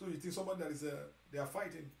 So you think somebody that is they are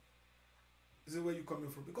fighting. Is it where you coming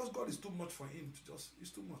from? Because God is too much for him to just,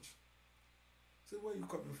 it's too much. Say, where you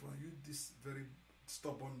coming from? You this very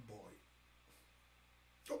stubborn boy.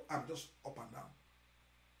 Oh, I'm just up and down.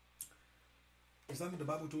 It's not the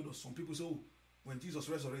Bible told us. Some people say, oh, when Jesus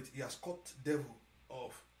resurrected, he has cut devil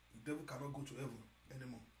off. The devil cannot go to heaven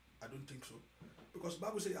anymore. I don't think so. Because the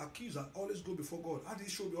Bible says, accuser always go before God. How did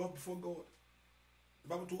he show me off before God? The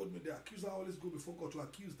Bible told me the accuser always go before God to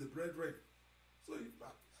accuse the brethren. So I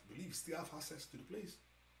believe still have access to the place.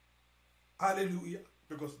 Hallelujah.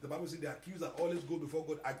 Because the Bible says the accuser always go before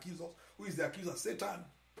God, accuse us. Who is the accuser? Satan.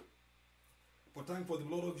 But thank for the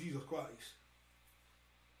blood of Jesus Christ.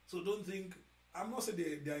 So don't think, I'm not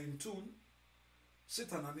saying they are in tune.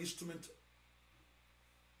 Satan, an instrument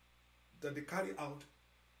that they carry out,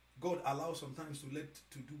 God allows sometimes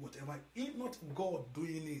to do whatever. If not God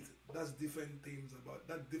doing it, that's different things about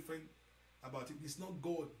that. Different about it. It's not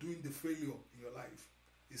God doing the failure in your life.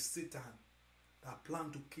 It's Satan that plan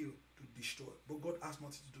to kill, to destroy. But God has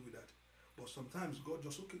nothing to do with that. But sometimes God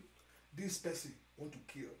just, okay, this person want to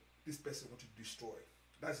kill, this person want to destroy.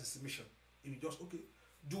 That's his mission. If you just, okay,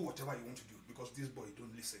 do whatever you want to do because this boy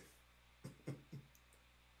don't listen.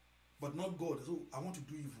 But not God. So I want to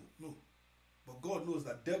do evil. No. But God knows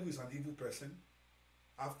that devil is an evil person.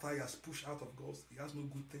 After he has pushed out of God, he has no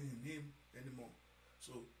good thing in him anymore.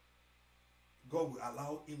 So God will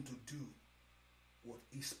allow him to do what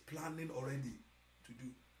he's planning already to do.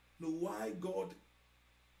 Know why God,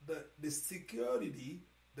 the security,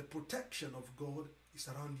 the protection of God is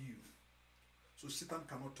around you. So Satan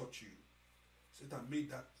cannot touch you. Satan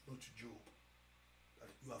made that known to Job. That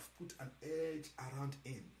you have put an edge around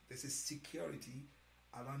him. There's a security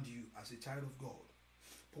around you as a child of God.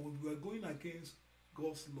 But when we are going against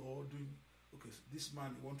God's law, doing, okay, so this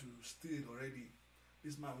man want to steal already,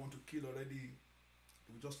 this man want to kill already,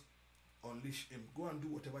 we just unleash him. Go and do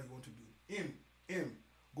whatever you want to do. Him,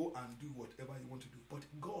 go and do whatever you want to do. But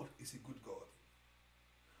God is a good God.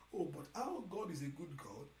 Oh, but how God is a good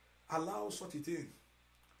God allows such a thing?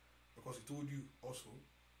 Because he told you also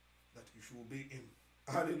that you should obey him.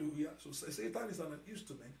 Hallelujah. So Satan is an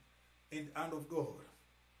instrument in the hand of God.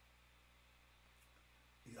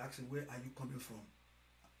 He's asking, where are you coming from?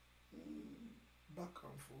 Back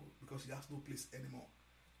and forth. Because he has no place anymore.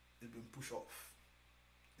 He's been pushed off.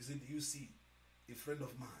 He said, do you see a friend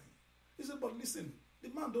of mine? He said, but listen, the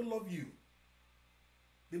man don't love you.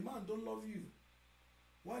 The man don't love you.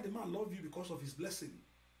 Why the man love you? Because of his blessing.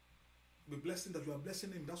 The blessing that you are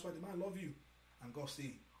blessing him, that's why the man love you. And God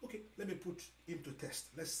say, okay, let me put him to test.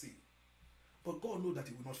 Let's see. But God knows that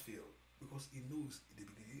he will not fail. Because he knows in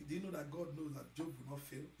the beginning. Do you know that God knows that Job will not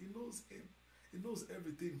fail? He knows him. He knows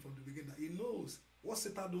everything from the beginning. He knows what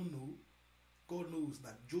Satan don't know. God knows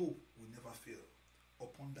that Job will never fail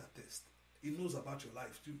upon that test. He knows about your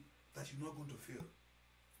life too, that you're not going to fail.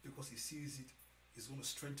 Because he sees it. He's going to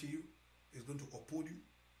strengthen you. He's going to uphold you.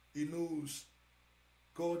 He knows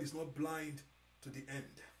God is not blind to the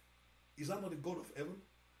end. Is that not the God of heaven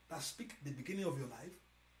that speaks the beginning of your life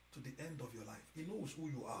to the end of your life? He knows who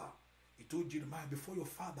you are. He told Jeremiah, before your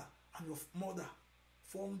father and your mother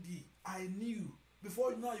formed thee, I knew.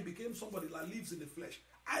 Before now you became somebody that lives in the flesh.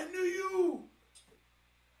 I knew you.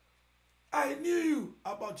 I knew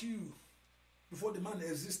about you before the man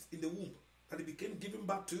exists in the womb, that he became given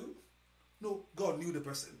back to. No, God knew the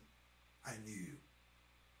person. I knew you.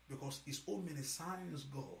 Because his own many signs,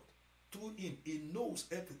 God, through him, he knows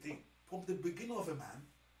everything. From the beginning of a man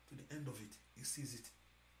to the end of it, he sees it.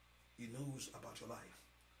 He knows about your life.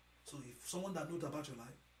 So if someone that knows about your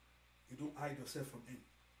life, you don't hide yourself from him.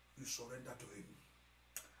 You surrender to him.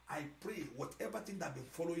 I pray whatever thing that been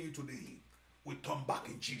following you today will turn back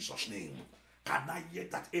in Jesus' name. Can I hear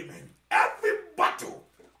that? Amen. Every battle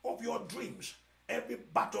of your dreams, every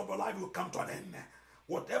battle of your life will come to an end.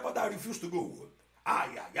 Whatever that refuse to go,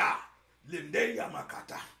 Lindeya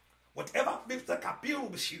Makata, whatever Mr. Kapiru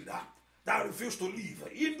Bishida that refuse to leave,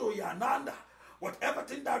 Indo Yananda, whatever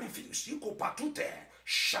thing that refuse, Iko Patute,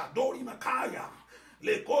 Shadori Makaya,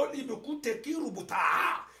 Lekoli Mukute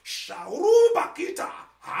Kirubuta, Sharuba Kita,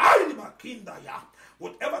 Haili Makindaya,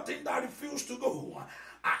 whatever thing that refuse to go,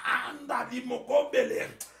 Anda di Mokobele,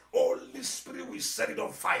 Holy Spirit will set it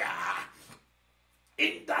on fire.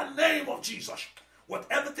 In the name of Jesus,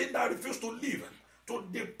 whatever thing that refuse to leave, to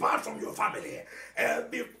depart from your family,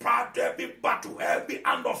 every part, every battle, every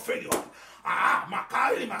hand of failure,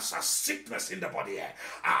 sickness in the body,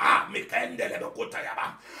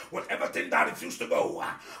 whatever thing that refused to go,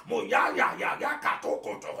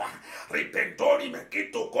 repentori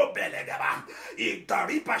mekito kobelegaba,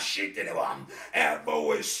 itaripa shitelewa, ever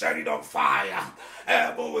will set it on fire,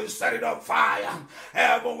 ever will set it on fire,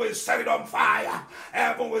 ever will set it on fire,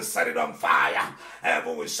 ever will set it on fire,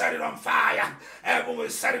 ever will set it on fire, ever will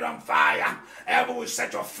set it on fire, ever will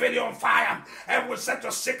set your failure on fire, ever will set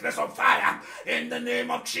your sickness on fire. In the name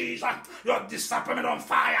of Jesus, your disappointment on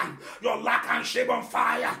fire, your lack and shame on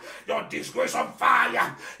fire, your disgrace on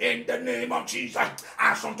fire. In the name of Jesus,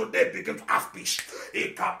 as from today begin to have peace.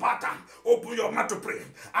 Open your mouth to pray.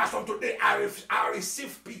 As from today, I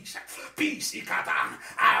receive peace. Peace.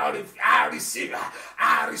 I receive.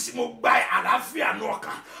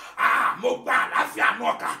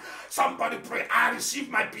 Somebody pray. I receive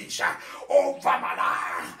my peace over my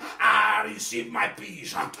life. I receive my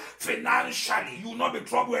peace. Financially, you will not be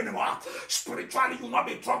trouble anymore. Spiritually, you will not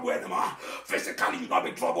be trouble anymore. Physically, you will not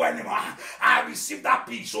be trouble anymore. I receive that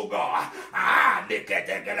peace, oh God.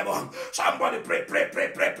 Somebody pray.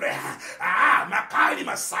 Makali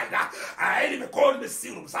Messiah. I me call the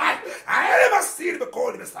seal Messiah. I never see the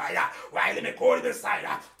call Messiah. Why me call the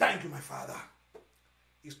Messiah? Thank you, my Father.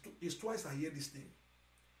 It's twice I hear this thing.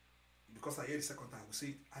 Because I hear the second time, I will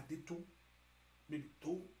say, I did two, maybe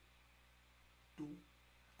two,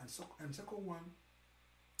 and second one,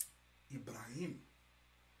 Ibrahim.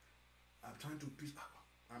 I'm trying to know.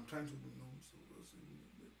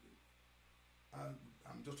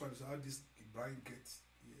 I'm just trying to say how this Ibrahim gets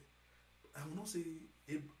here. I will not say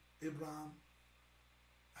Abraham.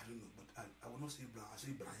 I don't know, but I will not say Abraham. I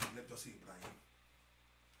say Ibrahim. Let's just say Ibrahim.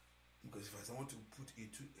 Because if I want to put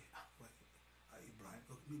it to Ibrahim,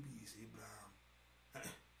 maybe it's Abraham.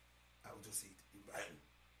 I will just say it, Ibrahim.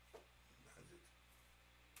 That's it.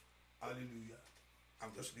 Hallelujah.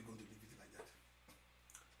 I'm just going to leave it like that.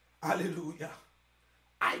 Hallelujah.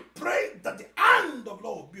 I pray that the hand of the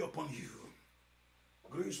Lord be upon you.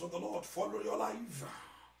 Grace of the Lord follow your life.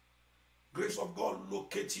 Grace of God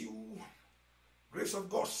locate you. Grace of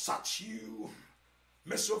God search you.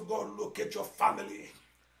 Mercy of God locate your family.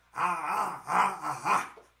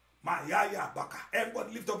 Mayaya Baka.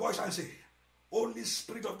 Everybody lift a voice and say, Holy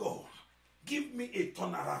Spirit of God, give me a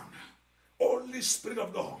turnaround. Holy Spirit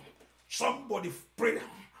of God. Somebody pray.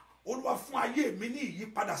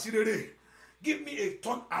 Give me a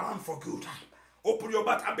turn around for good. Open your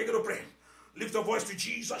mouth and begin to pray. Lift your voice to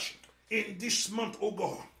Jesus. In this month, oh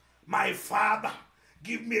God, my Father,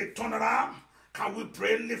 give me a turnaround. Can we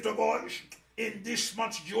pray? Lift your voice. In this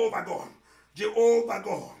month, Jehovah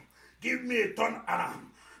God, give me a turn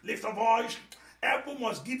around. Lift your voice. Everyone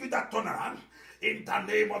must give you that turnaround. In the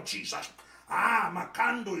name of Jesus.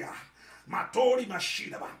 Makandoya. Matori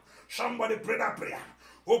Mashidaba. Somebody pray that prayer.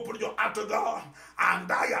 Open your heart to God. And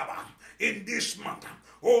Dayaba. In this month,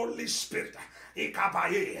 Holy Spirit,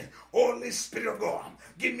 Holy Spirit of God,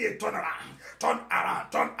 give me a turnaround. Turn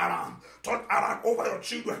around over your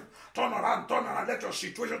children. Turn around, let your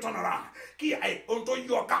situation turn around. Ki ai onto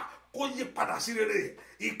yoka, konye padasirele,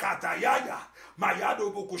 ikatayaya,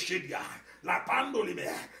 mayado bokushedia. La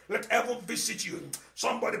pandolime. Let heaven visit you.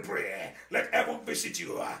 Somebody pray. Let heaven visit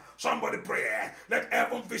you. Somebody pray. Let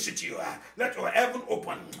heaven visit you. Let your heaven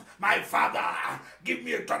open. My Father, give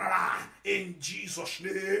me a turnaround. In Jesus'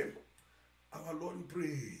 name. Our Lord, we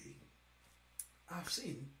pray. I've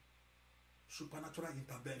seen supernatural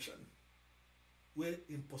intervention where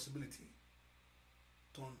impossibility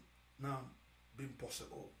turn now being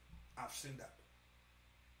possible. I've seen that.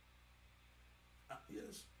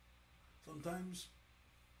 Yes, sometimes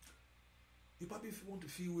you probably want to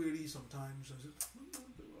feel weary sometimes and say,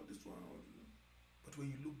 this one, but when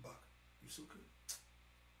you look back, it's okay.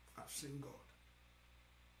 I've seen God.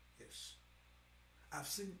 Yes, I've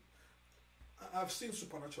seen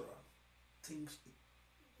supernatural things.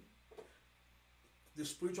 The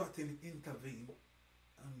spiritual thing intervene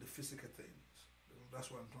and the physical things. That's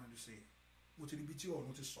what I'm trying to say.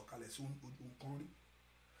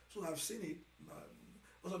 So I've seen it,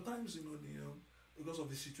 but sometimes because of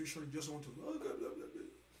the situation, you just want to.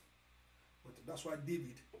 But that's why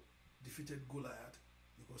David defeated Goliath,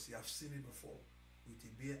 because he have seen it before with the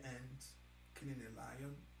bare hands, killing a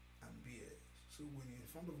lion and bears. So when you're in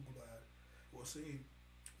front of Goliath, he was saying,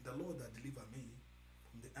 "The Lord that delivered me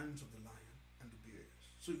from the hands of the lion and the bears."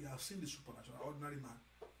 So you have seen the supernatural, ordinary man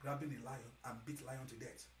grabbing a lion and beat lion to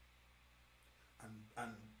death,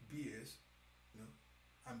 and bears,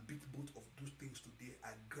 and beat both of those things to death.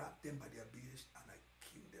 I grabbed them by their bears and I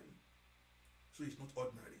killed them. So it's not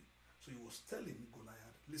ordinary. So he was telling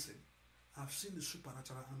Goliath, listen, I've seen the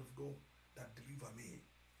supernatural hand of God that deliver me.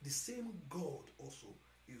 The same God also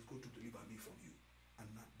is going to deliver me from you. And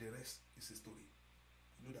the rest is a story.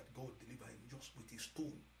 You know that God delivered him just with his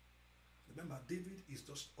stone. Remember, David is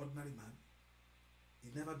just ordinary man.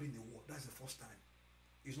 He's never been in war. That's the first time.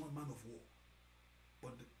 He's not a man of war.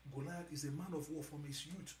 But Goliath is a man of war from his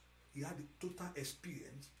youth. He had the total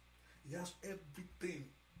experience. He has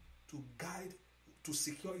everything to guide, to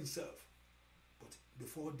secure himself. But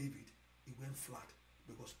before David, he went flat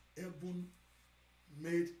because heaven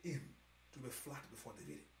made him to be flat before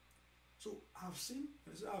David. So I've seen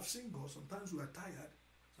God. Sometimes we are tired.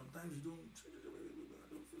 Sometimes you don't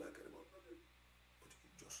feel like anymore. But you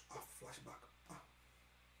just have flashback.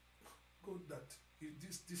 God, that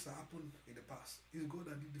this happened in the past. It's God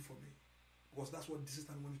that did it for me. Because that's what this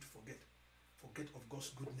Satan wanted to forget. Forget of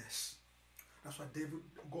God's goodness. That's why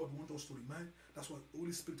God wants us to remind. That's why the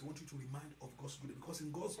Holy Spirit wants you to remind of God's goodness. Because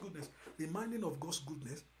in God's goodness, reminding of God's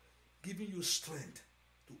goodness, giving you strength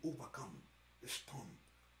to overcome the storm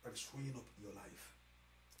that is throwing up in your life.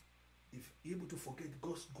 If you're able to forget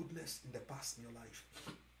God's goodness in the past in your life,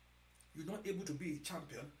 you're not able to be a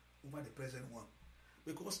champion over the present one.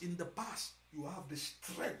 Because in the past, you have the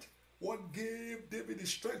strength. What gave David the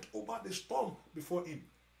strength over the storm before him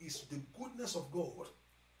is the goodness of God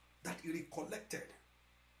that he recollected,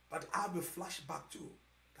 that I have a flashback to,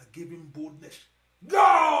 that gave him boldness.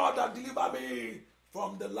 God that delivered me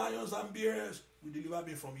from the lions and bears will deliver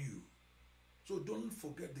me from you. So don't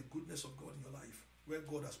forget the goodness of God in your life, where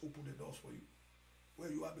God has opened the doors for you.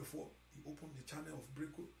 Where you are before, he opened the channel of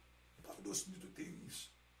breakthrough. About those little things.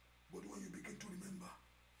 But when you begin to remember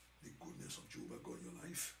the goodness of Jehovah God in your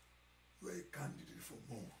life, you are a candidate for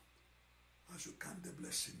more. As you count the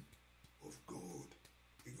blessing of God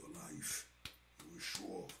in your life, He will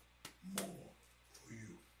show up more for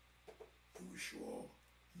you. He will show up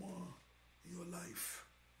more in your life.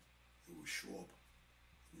 He will show up.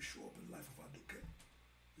 He will show up in the life of Aduke.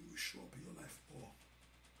 He will show up in your life more.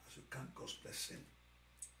 As you count God's blessing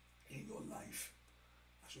in your life,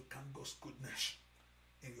 as you count God's goodness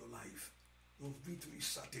in your life, your victory is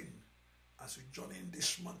certain. As you journey in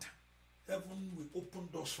this month, heaven will open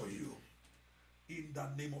doors for you in the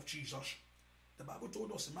name of Jesus. The Bible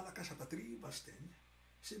told us in Malachi chapter 3 verse 10, he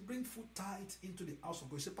said, bring food tithe into the house of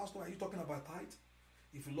God. He said, Pastor, are you talking about tithe?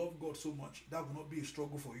 If you love God so much, that will not be a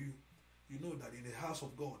struggle for you. You know that in the house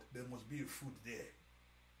of God, there must be a food there.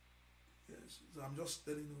 Yes, so I'm just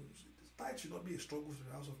telling you, tithe should not be a struggle for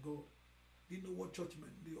the house of God. You know what church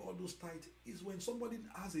meant? All those tithe is when somebody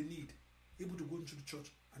has a need, able to go into the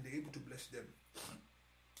church and they're able to bless them.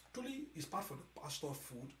 Truly, it's part for the pastor's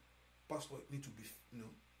food. Pastor need to be,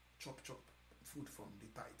 chop food from the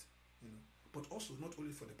tithe, But also not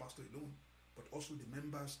only for the pastor alone, but also the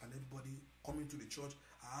members and everybody coming to the church.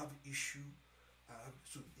 I have issue.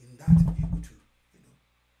 So in that, be able to,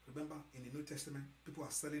 Remember, in the New Testament, people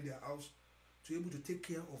are selling their house to be able to take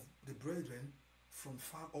care of the brethren from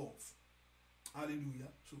far off.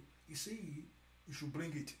 Hallelujah. So you see, you should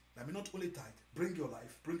bring it. I mean, not only tithe, bring your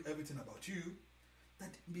life, bring everything about you.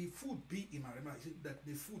 That may food be in my that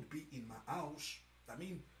may food be in my house. I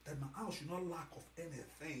mean, that my house should not lack of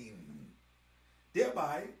anything.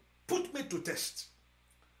 Thereby, put me to test.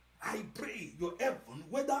 I pray your heaven,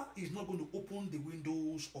 whether it's not going to open the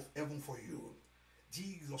windows of heaven for you.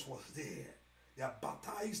 Jesus was there. They are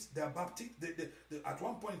baptized. They are baptized. At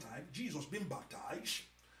one point in time, Jesus being baptized.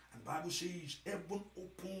 And the Bible says, heaven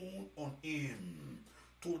open on him.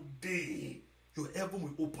 Today, your heaven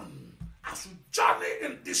will open. as you journey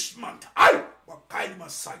in this month, I Wakaili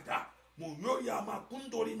Masaida, Muyoya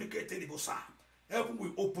Makundori Mekete Libosa. Heaven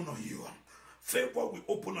will open on you. Favor will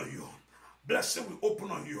open on you. Blessing will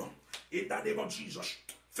open on you. In the name of Jesus,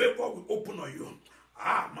 favor will open on you.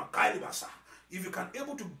 Makaili Basa. If you can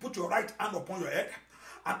able to put your right hand upon your head,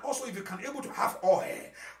 and also if you can able to have oil,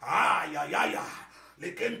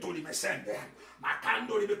 lekento limesende,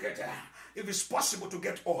 makando limekete. If it's possible to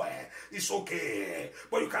get oil, it's okay.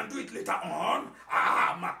 But you can do it later on.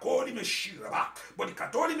 Makori meshiraba. But the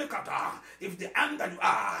katori mekata. If the hand that you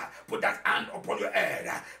are, put that hand upon your head.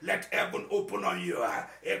 Let heaven open on you.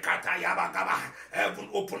 Ekata yabagaba. Heaven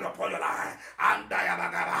open upon your life. Anda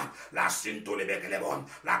yabagaba. La sinto lebekelebon.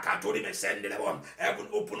 La katori mesendelebon. Heaven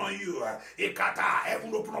open on you. Ekata.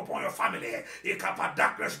 Heaven open upon your family. Ekapa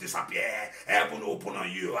darkness disappear. Heaven open on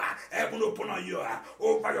you. Heaven open on you.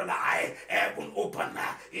 Over your life. Heaven open,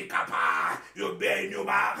 Ikapa, you bear no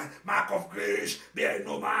mark of grace, bear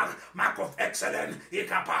no mark of excellence,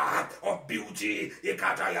 Ikapa, of beauty,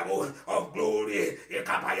 Ikatayabo, of glory,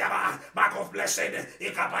 Ikapayaba, mark of blessing,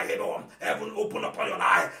 Ikapayabo. Heaven open upon your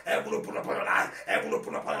life, heaven open upon your life, heaven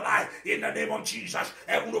open upon your life, in the name of Jesus.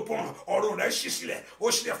 Heaven open, ọ̀rọ̀ rẹ̀ ṣí sílẹ̀,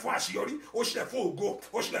 ó ṣílẹ̀ fún àṣeyọrí, ó ṣílẹ̀ fún ògo,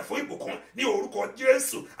 ó ṣílẹ̀ fún ìbùkún, ní orúkọ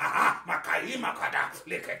Jésù. Makayi makada,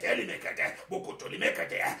 lekete limekete, bokoto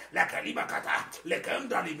limekete, lakali makata,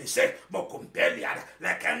 lekenda limese, bokumpelia,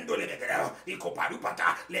 lekendo limekete,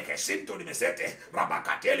 ikoparupata, lekesinto limesete,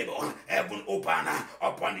 rabakate libo. Heaven open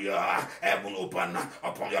upon you, heaven open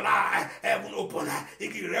upon your life, heaven open.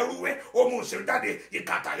 Ikireruwe, omusindadi,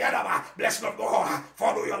 ikatayaraba, blessing of God,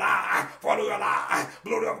 follow your life,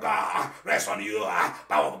 glory of God, rest on you,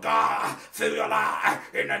 power of God, fill your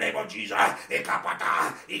life, in the name of Jesus.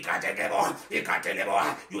 Ikapata, ikategebo,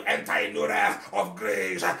 ikatelebo. You enter into realm of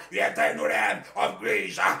grace, you enter into realm of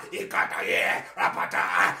grace. Ikataye,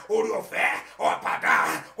 rapata, oriofe,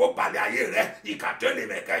 opata, obalayere,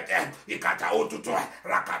 ikatelemekete, ikata otutu,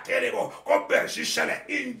 rakatelebo, obeshishele.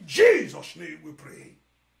 In Jesus' name we pray.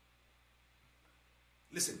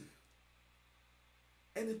 Listen.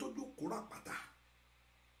 Ẹni tó jókòó rápátá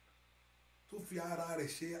tó fi ara rẹ̀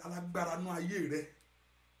ṣe alágbára nú ayé rẹ̀,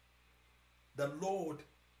 the Lord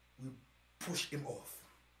will push him off.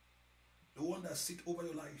 The one that sit over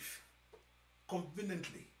your life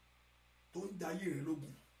conveniently, tó ń da ayé rẹ̀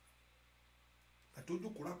lógun, tó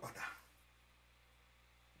jókòó rápátá,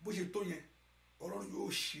 bó ṣe tó yẹn, Ọlọ́run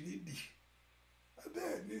yóò ṣí nídìí.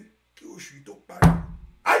 Bẹ́ẹ̀ ni kí oṣù yìí tó parí.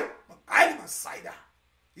 Makaili Masaida.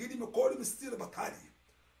 Yidi mekori mistira batali.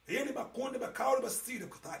 Yidi makonde bakauri bastira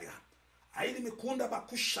kutalia. Aidi mekunda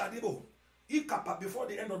bakushadibo. Ikapa before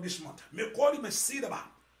the end of this month. Mekori mesida ba.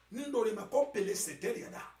 Nindori mekopele setelia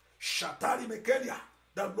da. Shatari mekelia.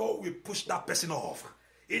 The Lord will push that person off.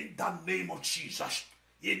 In the name of Jesus.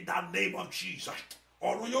 In the name of Jesus.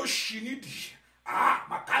 Oroyo shinidi.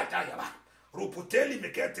 Makaita yaba. Ruputeli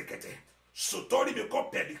mekete kete. Sotori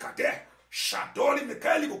mekopeli kate. Shadori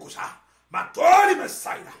mekeli bukusa. Matori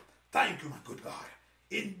Messiah. Thank you, my good God.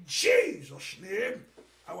 In Jesus' name,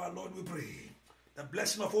 our Lord, we pray. The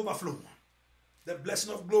blessing of overflow, the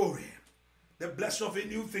blessing of glory, the blessing of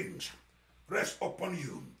new things rest upon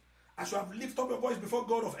you. As you have lifted up your voice before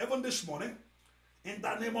God of heaven this morning, in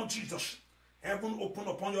the name of Jesus, heaven open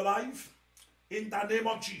upon your life. In the name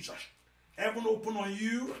of Jesus, heaven open on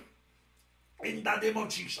you. In the name of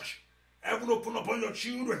Jesus, heaven open upon your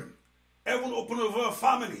children. Heaven open over your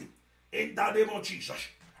family. In the name of Jesus.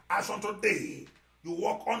 As on today, you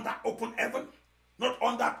walk under open heaven, not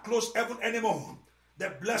under closed heaven anymore.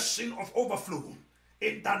 The blessing of overflow,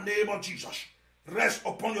 in the name of Jesus, rest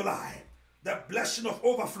upon your life. The blessing of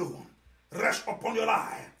overflow, rest upon your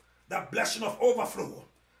life. The blessing of overflow,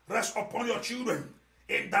 rest upon your children,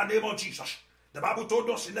 in the name of Jesus. The Bible told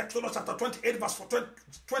us in Exodus chapter 28,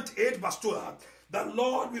 verse 12, the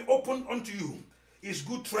Lord will open unto you his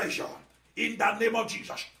good treasure, in the name of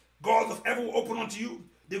Jesus. God of heaven will open unto you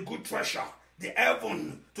the good treasure, the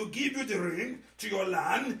heaven, to give you the rain to your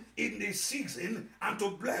land in the season and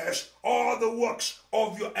to bless all the works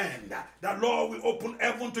of your hand. The Lord will open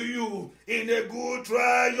heaven to you in a good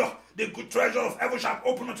treasure. The good treasure of heaven shall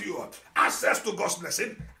open unto you. Access to God's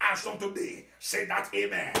blessing as on today. Say that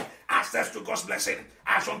amen. Access to God's blessing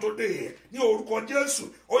as on today. Ní orúkọ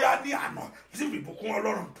Jésù, ó yá ní àná sí ìbùkún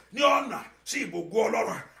Ọlọ́run, ní ọ̀nà sí ìbùkún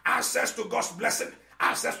Ọlọ́run. Access to God's blessing.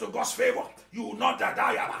 Access to God's favor. You will not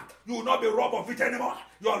die. You will not be robbed of it anymore.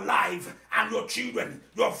 Your life and your children,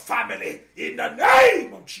 your family, in the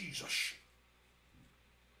name of Jesus.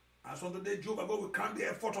 As on the day Jehovah God will count the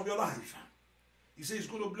effort of your life. He says he's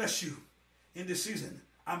going to bless you in the season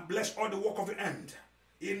and bless all the work of your hand.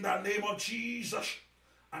 In the name of Jesus.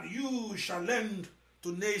 And you shall lend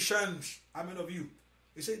to nations. How many of you?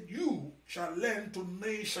 He said, you shall lend to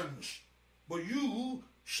nations, but you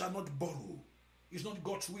shall not borrow. It's not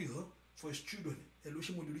God's will for his children.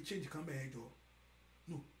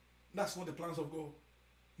 No, that's not the plans of God.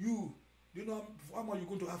 You know how much you're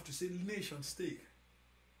going to have to say nation stake.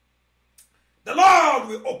 The Lord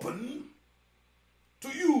will open to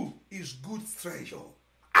you his good treasure.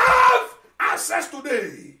 Have access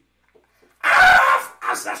today. Have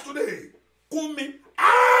access today. Kumi,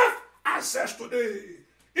 have access today.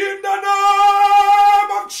 In the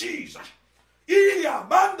name of Jesus. Ilya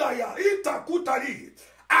Bandaya Itakutari.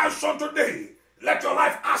 As from today, let your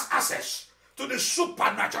life have access to the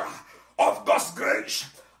supernatural of God's grace,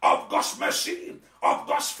 of God's mercy, of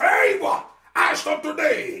God's favor. As from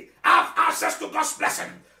today, have access to God's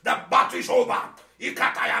blessing. The battle is over.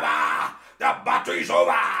 Ikatayaba. The battle is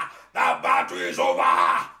over. The battle is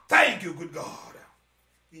over. Thank you, good God.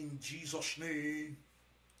 In Jesus' name,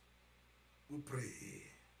 we pray.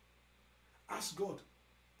 Ask God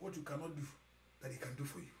what you cannot do that he can do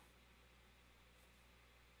for you.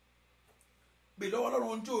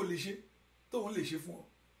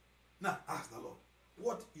 Now ask the Lord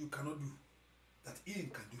what you cannot do that he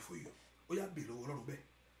can do for you.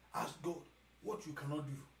 Ask God what you cannot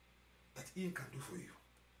do that he can do for you.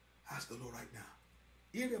 Ask the Lord right now.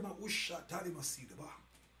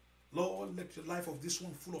 Lord, let the life of this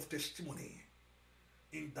one full of testimony.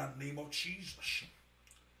 In the name of Jesus.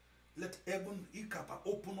 Let heaven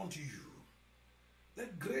open unto you.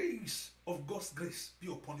 Let grace of God's grace be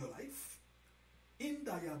upon your life. In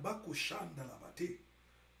the Yabako Shandalabate.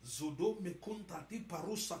 Zodo mekunta di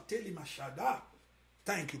parusa teli mashada.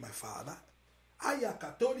 Thank you, my Father.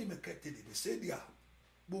 Ayakatori mekete de besedia.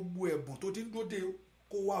 Bubu ebon to tin do de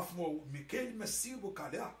ko wa fun o Mikel Mesibo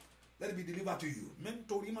Kalea. Let it be delivered to you.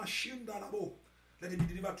 Mentorima Shindalabo. Let it be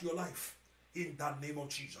delivered to your life. In the name of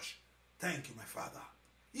Jesus. Thank you, my Father.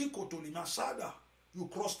 Ikotolima Sada. You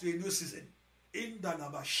cross to a new season. In the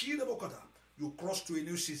Nabashida Bokata. You cross to a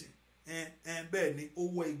new season. And Benny,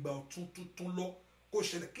 owe about tun lo. Ko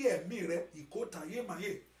shele ki emi re ikota ye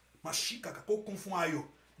maye. Mashika kako kunfuayo.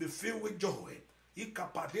 Be filled with joy.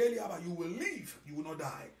 Ikapadeli, you will live. You will not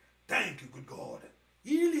die. Thank you, good God.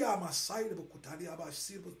 Ilia Masai Bokutalia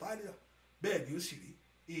Basibutalia. Ben Yusiri.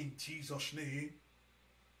 In Jesus' name.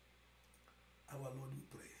 Our Lord, we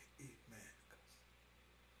pray. Amen.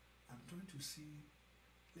 I'm trying to see.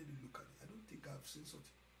 Let me look at it. I don't think I've seen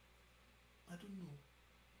something. I don't know.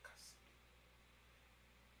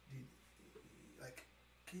 Like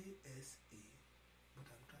KSA. But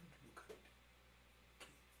I'm trying to look at it.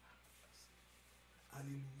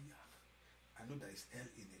 Hallelujah. I know there is L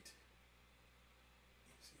in it.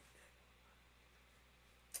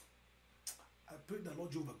 I pray the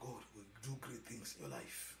Lord Jehovah God will do great things in your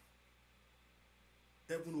life.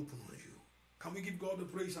 Heaven open on you. Can we give God the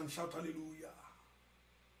praise and shout hallelujah?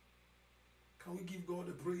 Can we give God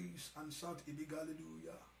the praise and shout a big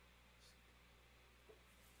hallelujah?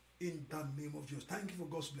 In the name of Jesus. Thank you for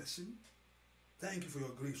God's blessing. Thank you for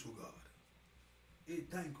your grace, O God. Hey,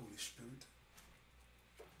 thank you, Holy Spirit.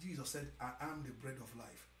 Jesus said, I am the bread of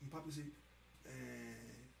life. You probably say,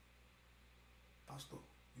 Pastor,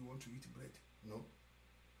 you want to eat bread? No.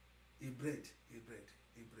 A bread.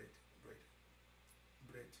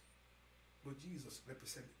 But Jesus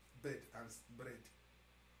represents bread and bread.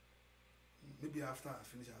 Maybe after I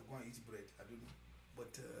finish, I'll go and eat bread. I don't know.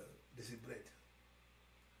 But there's a bread.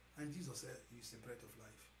 And Jesus said, it's the bread of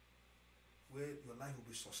life. Where your life will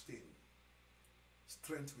be sustained.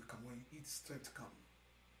 Strength will come. When you eat, strength come.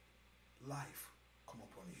 Life come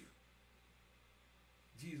upon you.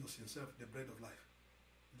 Jesus himself, the bread of life,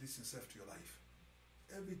 leads himself to your life.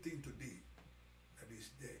 Everything today that is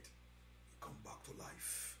dead will come back to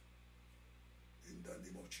life. In the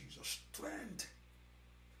name of Jesus. Strength.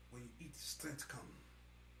 When you eat, strength come.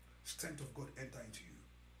 Strength of God enter into you.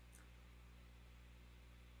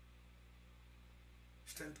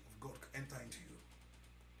 Strength of God enter into you.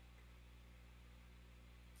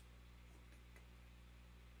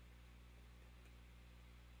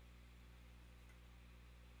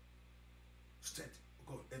 Strength of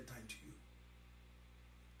God enter into you.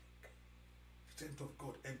 Strength of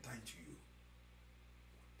God enter into you.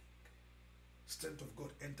 Strength of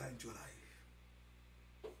God enter into your life.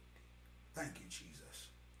 Thank you, Jesus.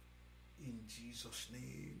 In Jesus'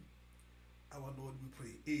 name, our Lord, we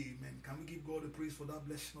pray. Amen. Can we give God a praise for that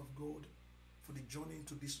blessing of God, for the journey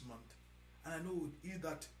into this month? And I know he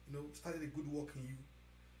that started a good work in you,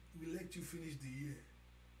 he will let you finish the year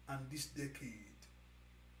and this decade.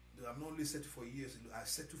 I'm not only settled for years, I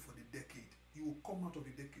settled for the decade. You will come out of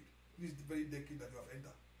the decade. This is the very decade that you have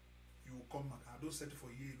entered. You will come out. I don't settle for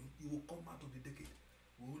a year alone. You will come out of the decade.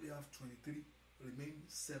 We only have 23, remain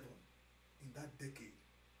 7 in that decade.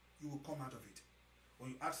 You will come out of it.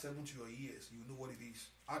 When you add 7 to your years, you know what it is.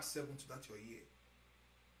 Add 7 to that your year.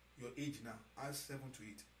 Your age now. Add 7 to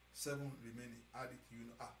it. 7 remaining. Add it. You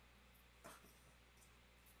know.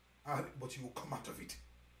 Add it, but you will come out of it.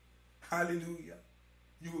 Hallelujah.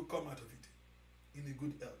 You will come out of it in a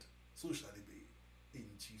good health. So shall it be. In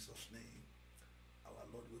Jesus' name. Our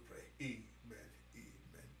Lord we pray. Amen.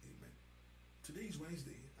 Amen. Amen. Today is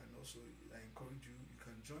Wednesday, and also I encourage you, you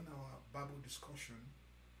can join our Bible discussion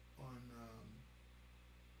on,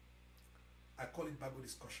 I call it Bible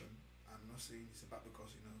discussion. I'm not saying it's about,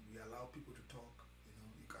 because, we allow people to talk,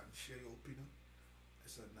 you can share your opinion. I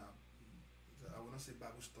said, now, I will not say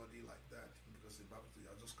Bible study like that, because the Bible study,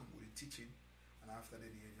 I'll just come with a teaching, and after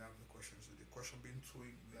that, you have the questions. So the question being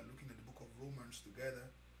thrown, we are looking at the book of Romans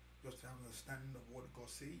together, just to have an understanding of what God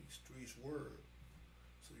says through His Word.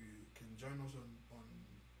 So you can join us on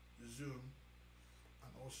Zoom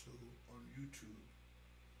and also on YouTube.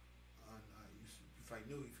 And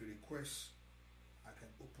if you request, I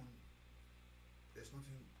can open. There's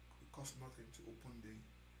nothing. It costs nothing to open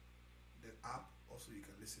the app. Also, you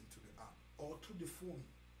can listen to the app or through the phone.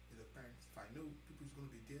 It depends. If I know people is going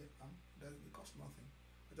to be there, it costs nothing.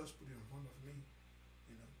 I just put it in front of me.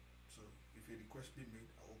 So if a request be made,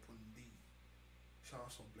 I open the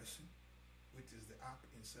Showers of Blessing, which is the app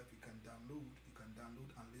itself. You can download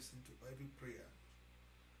and listen to every prayer,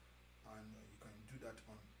 and you can do that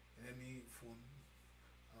on any phone,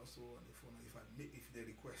 and also on the phone. If they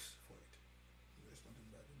request for it, there's nothing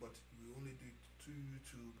bad. But we only do it to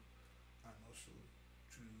YouTube and also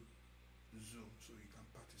to Zoom, so you can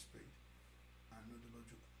participate. And know the Lord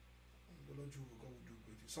Jehovah God will do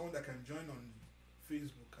great things. Someone that can join on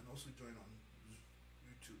Facebook can also join on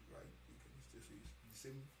YouTube, right? You can still see the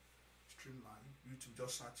same streamline. YouTube,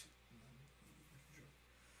 just search it.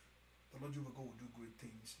 The Lord Jehovah God will do great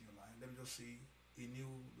things in your life. Let me just say, a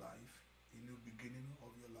new life, a new beginning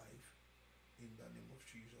of your life, in the name of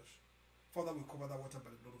Jesus. Father, we cover that water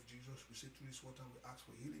by the blood of Jesus. We say through this water, we ask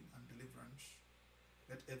for healing and deliverance.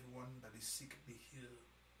 Let everyone that is sick be healed.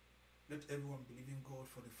 Let everyone believe in God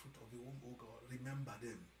for the fruit of the womb, oh God. Remember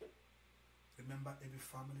them. Remember every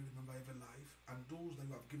family, remember every life. And those that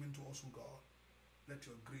you have given to us, oh God, let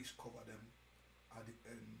your grace cover them at the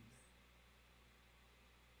end.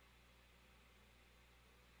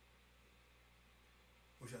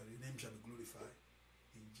 Your name shall be glorified.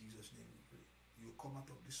 In Jesus' name we pray. You will come out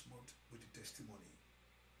of this month with a testimony.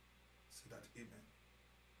 Say that, amen.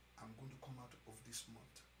 I'm going to come out of this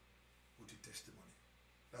month with a testimony.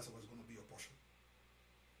 That's what's going to be your portion.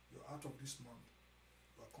 You're out of this month.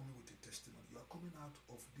 You are coming with a testimony. You are coming out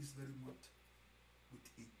of this very month with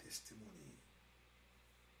a testimony.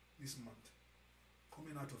 This month,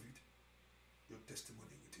 coming out of it, your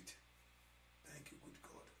testimony with it. Thank you, good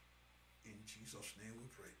God. In Jesus' name we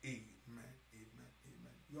pray. Amen. Amen.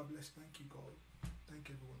 Amen. You are blessed. Thank you, God. Thank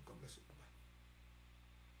you, everyone. God bless you. Bye-bye.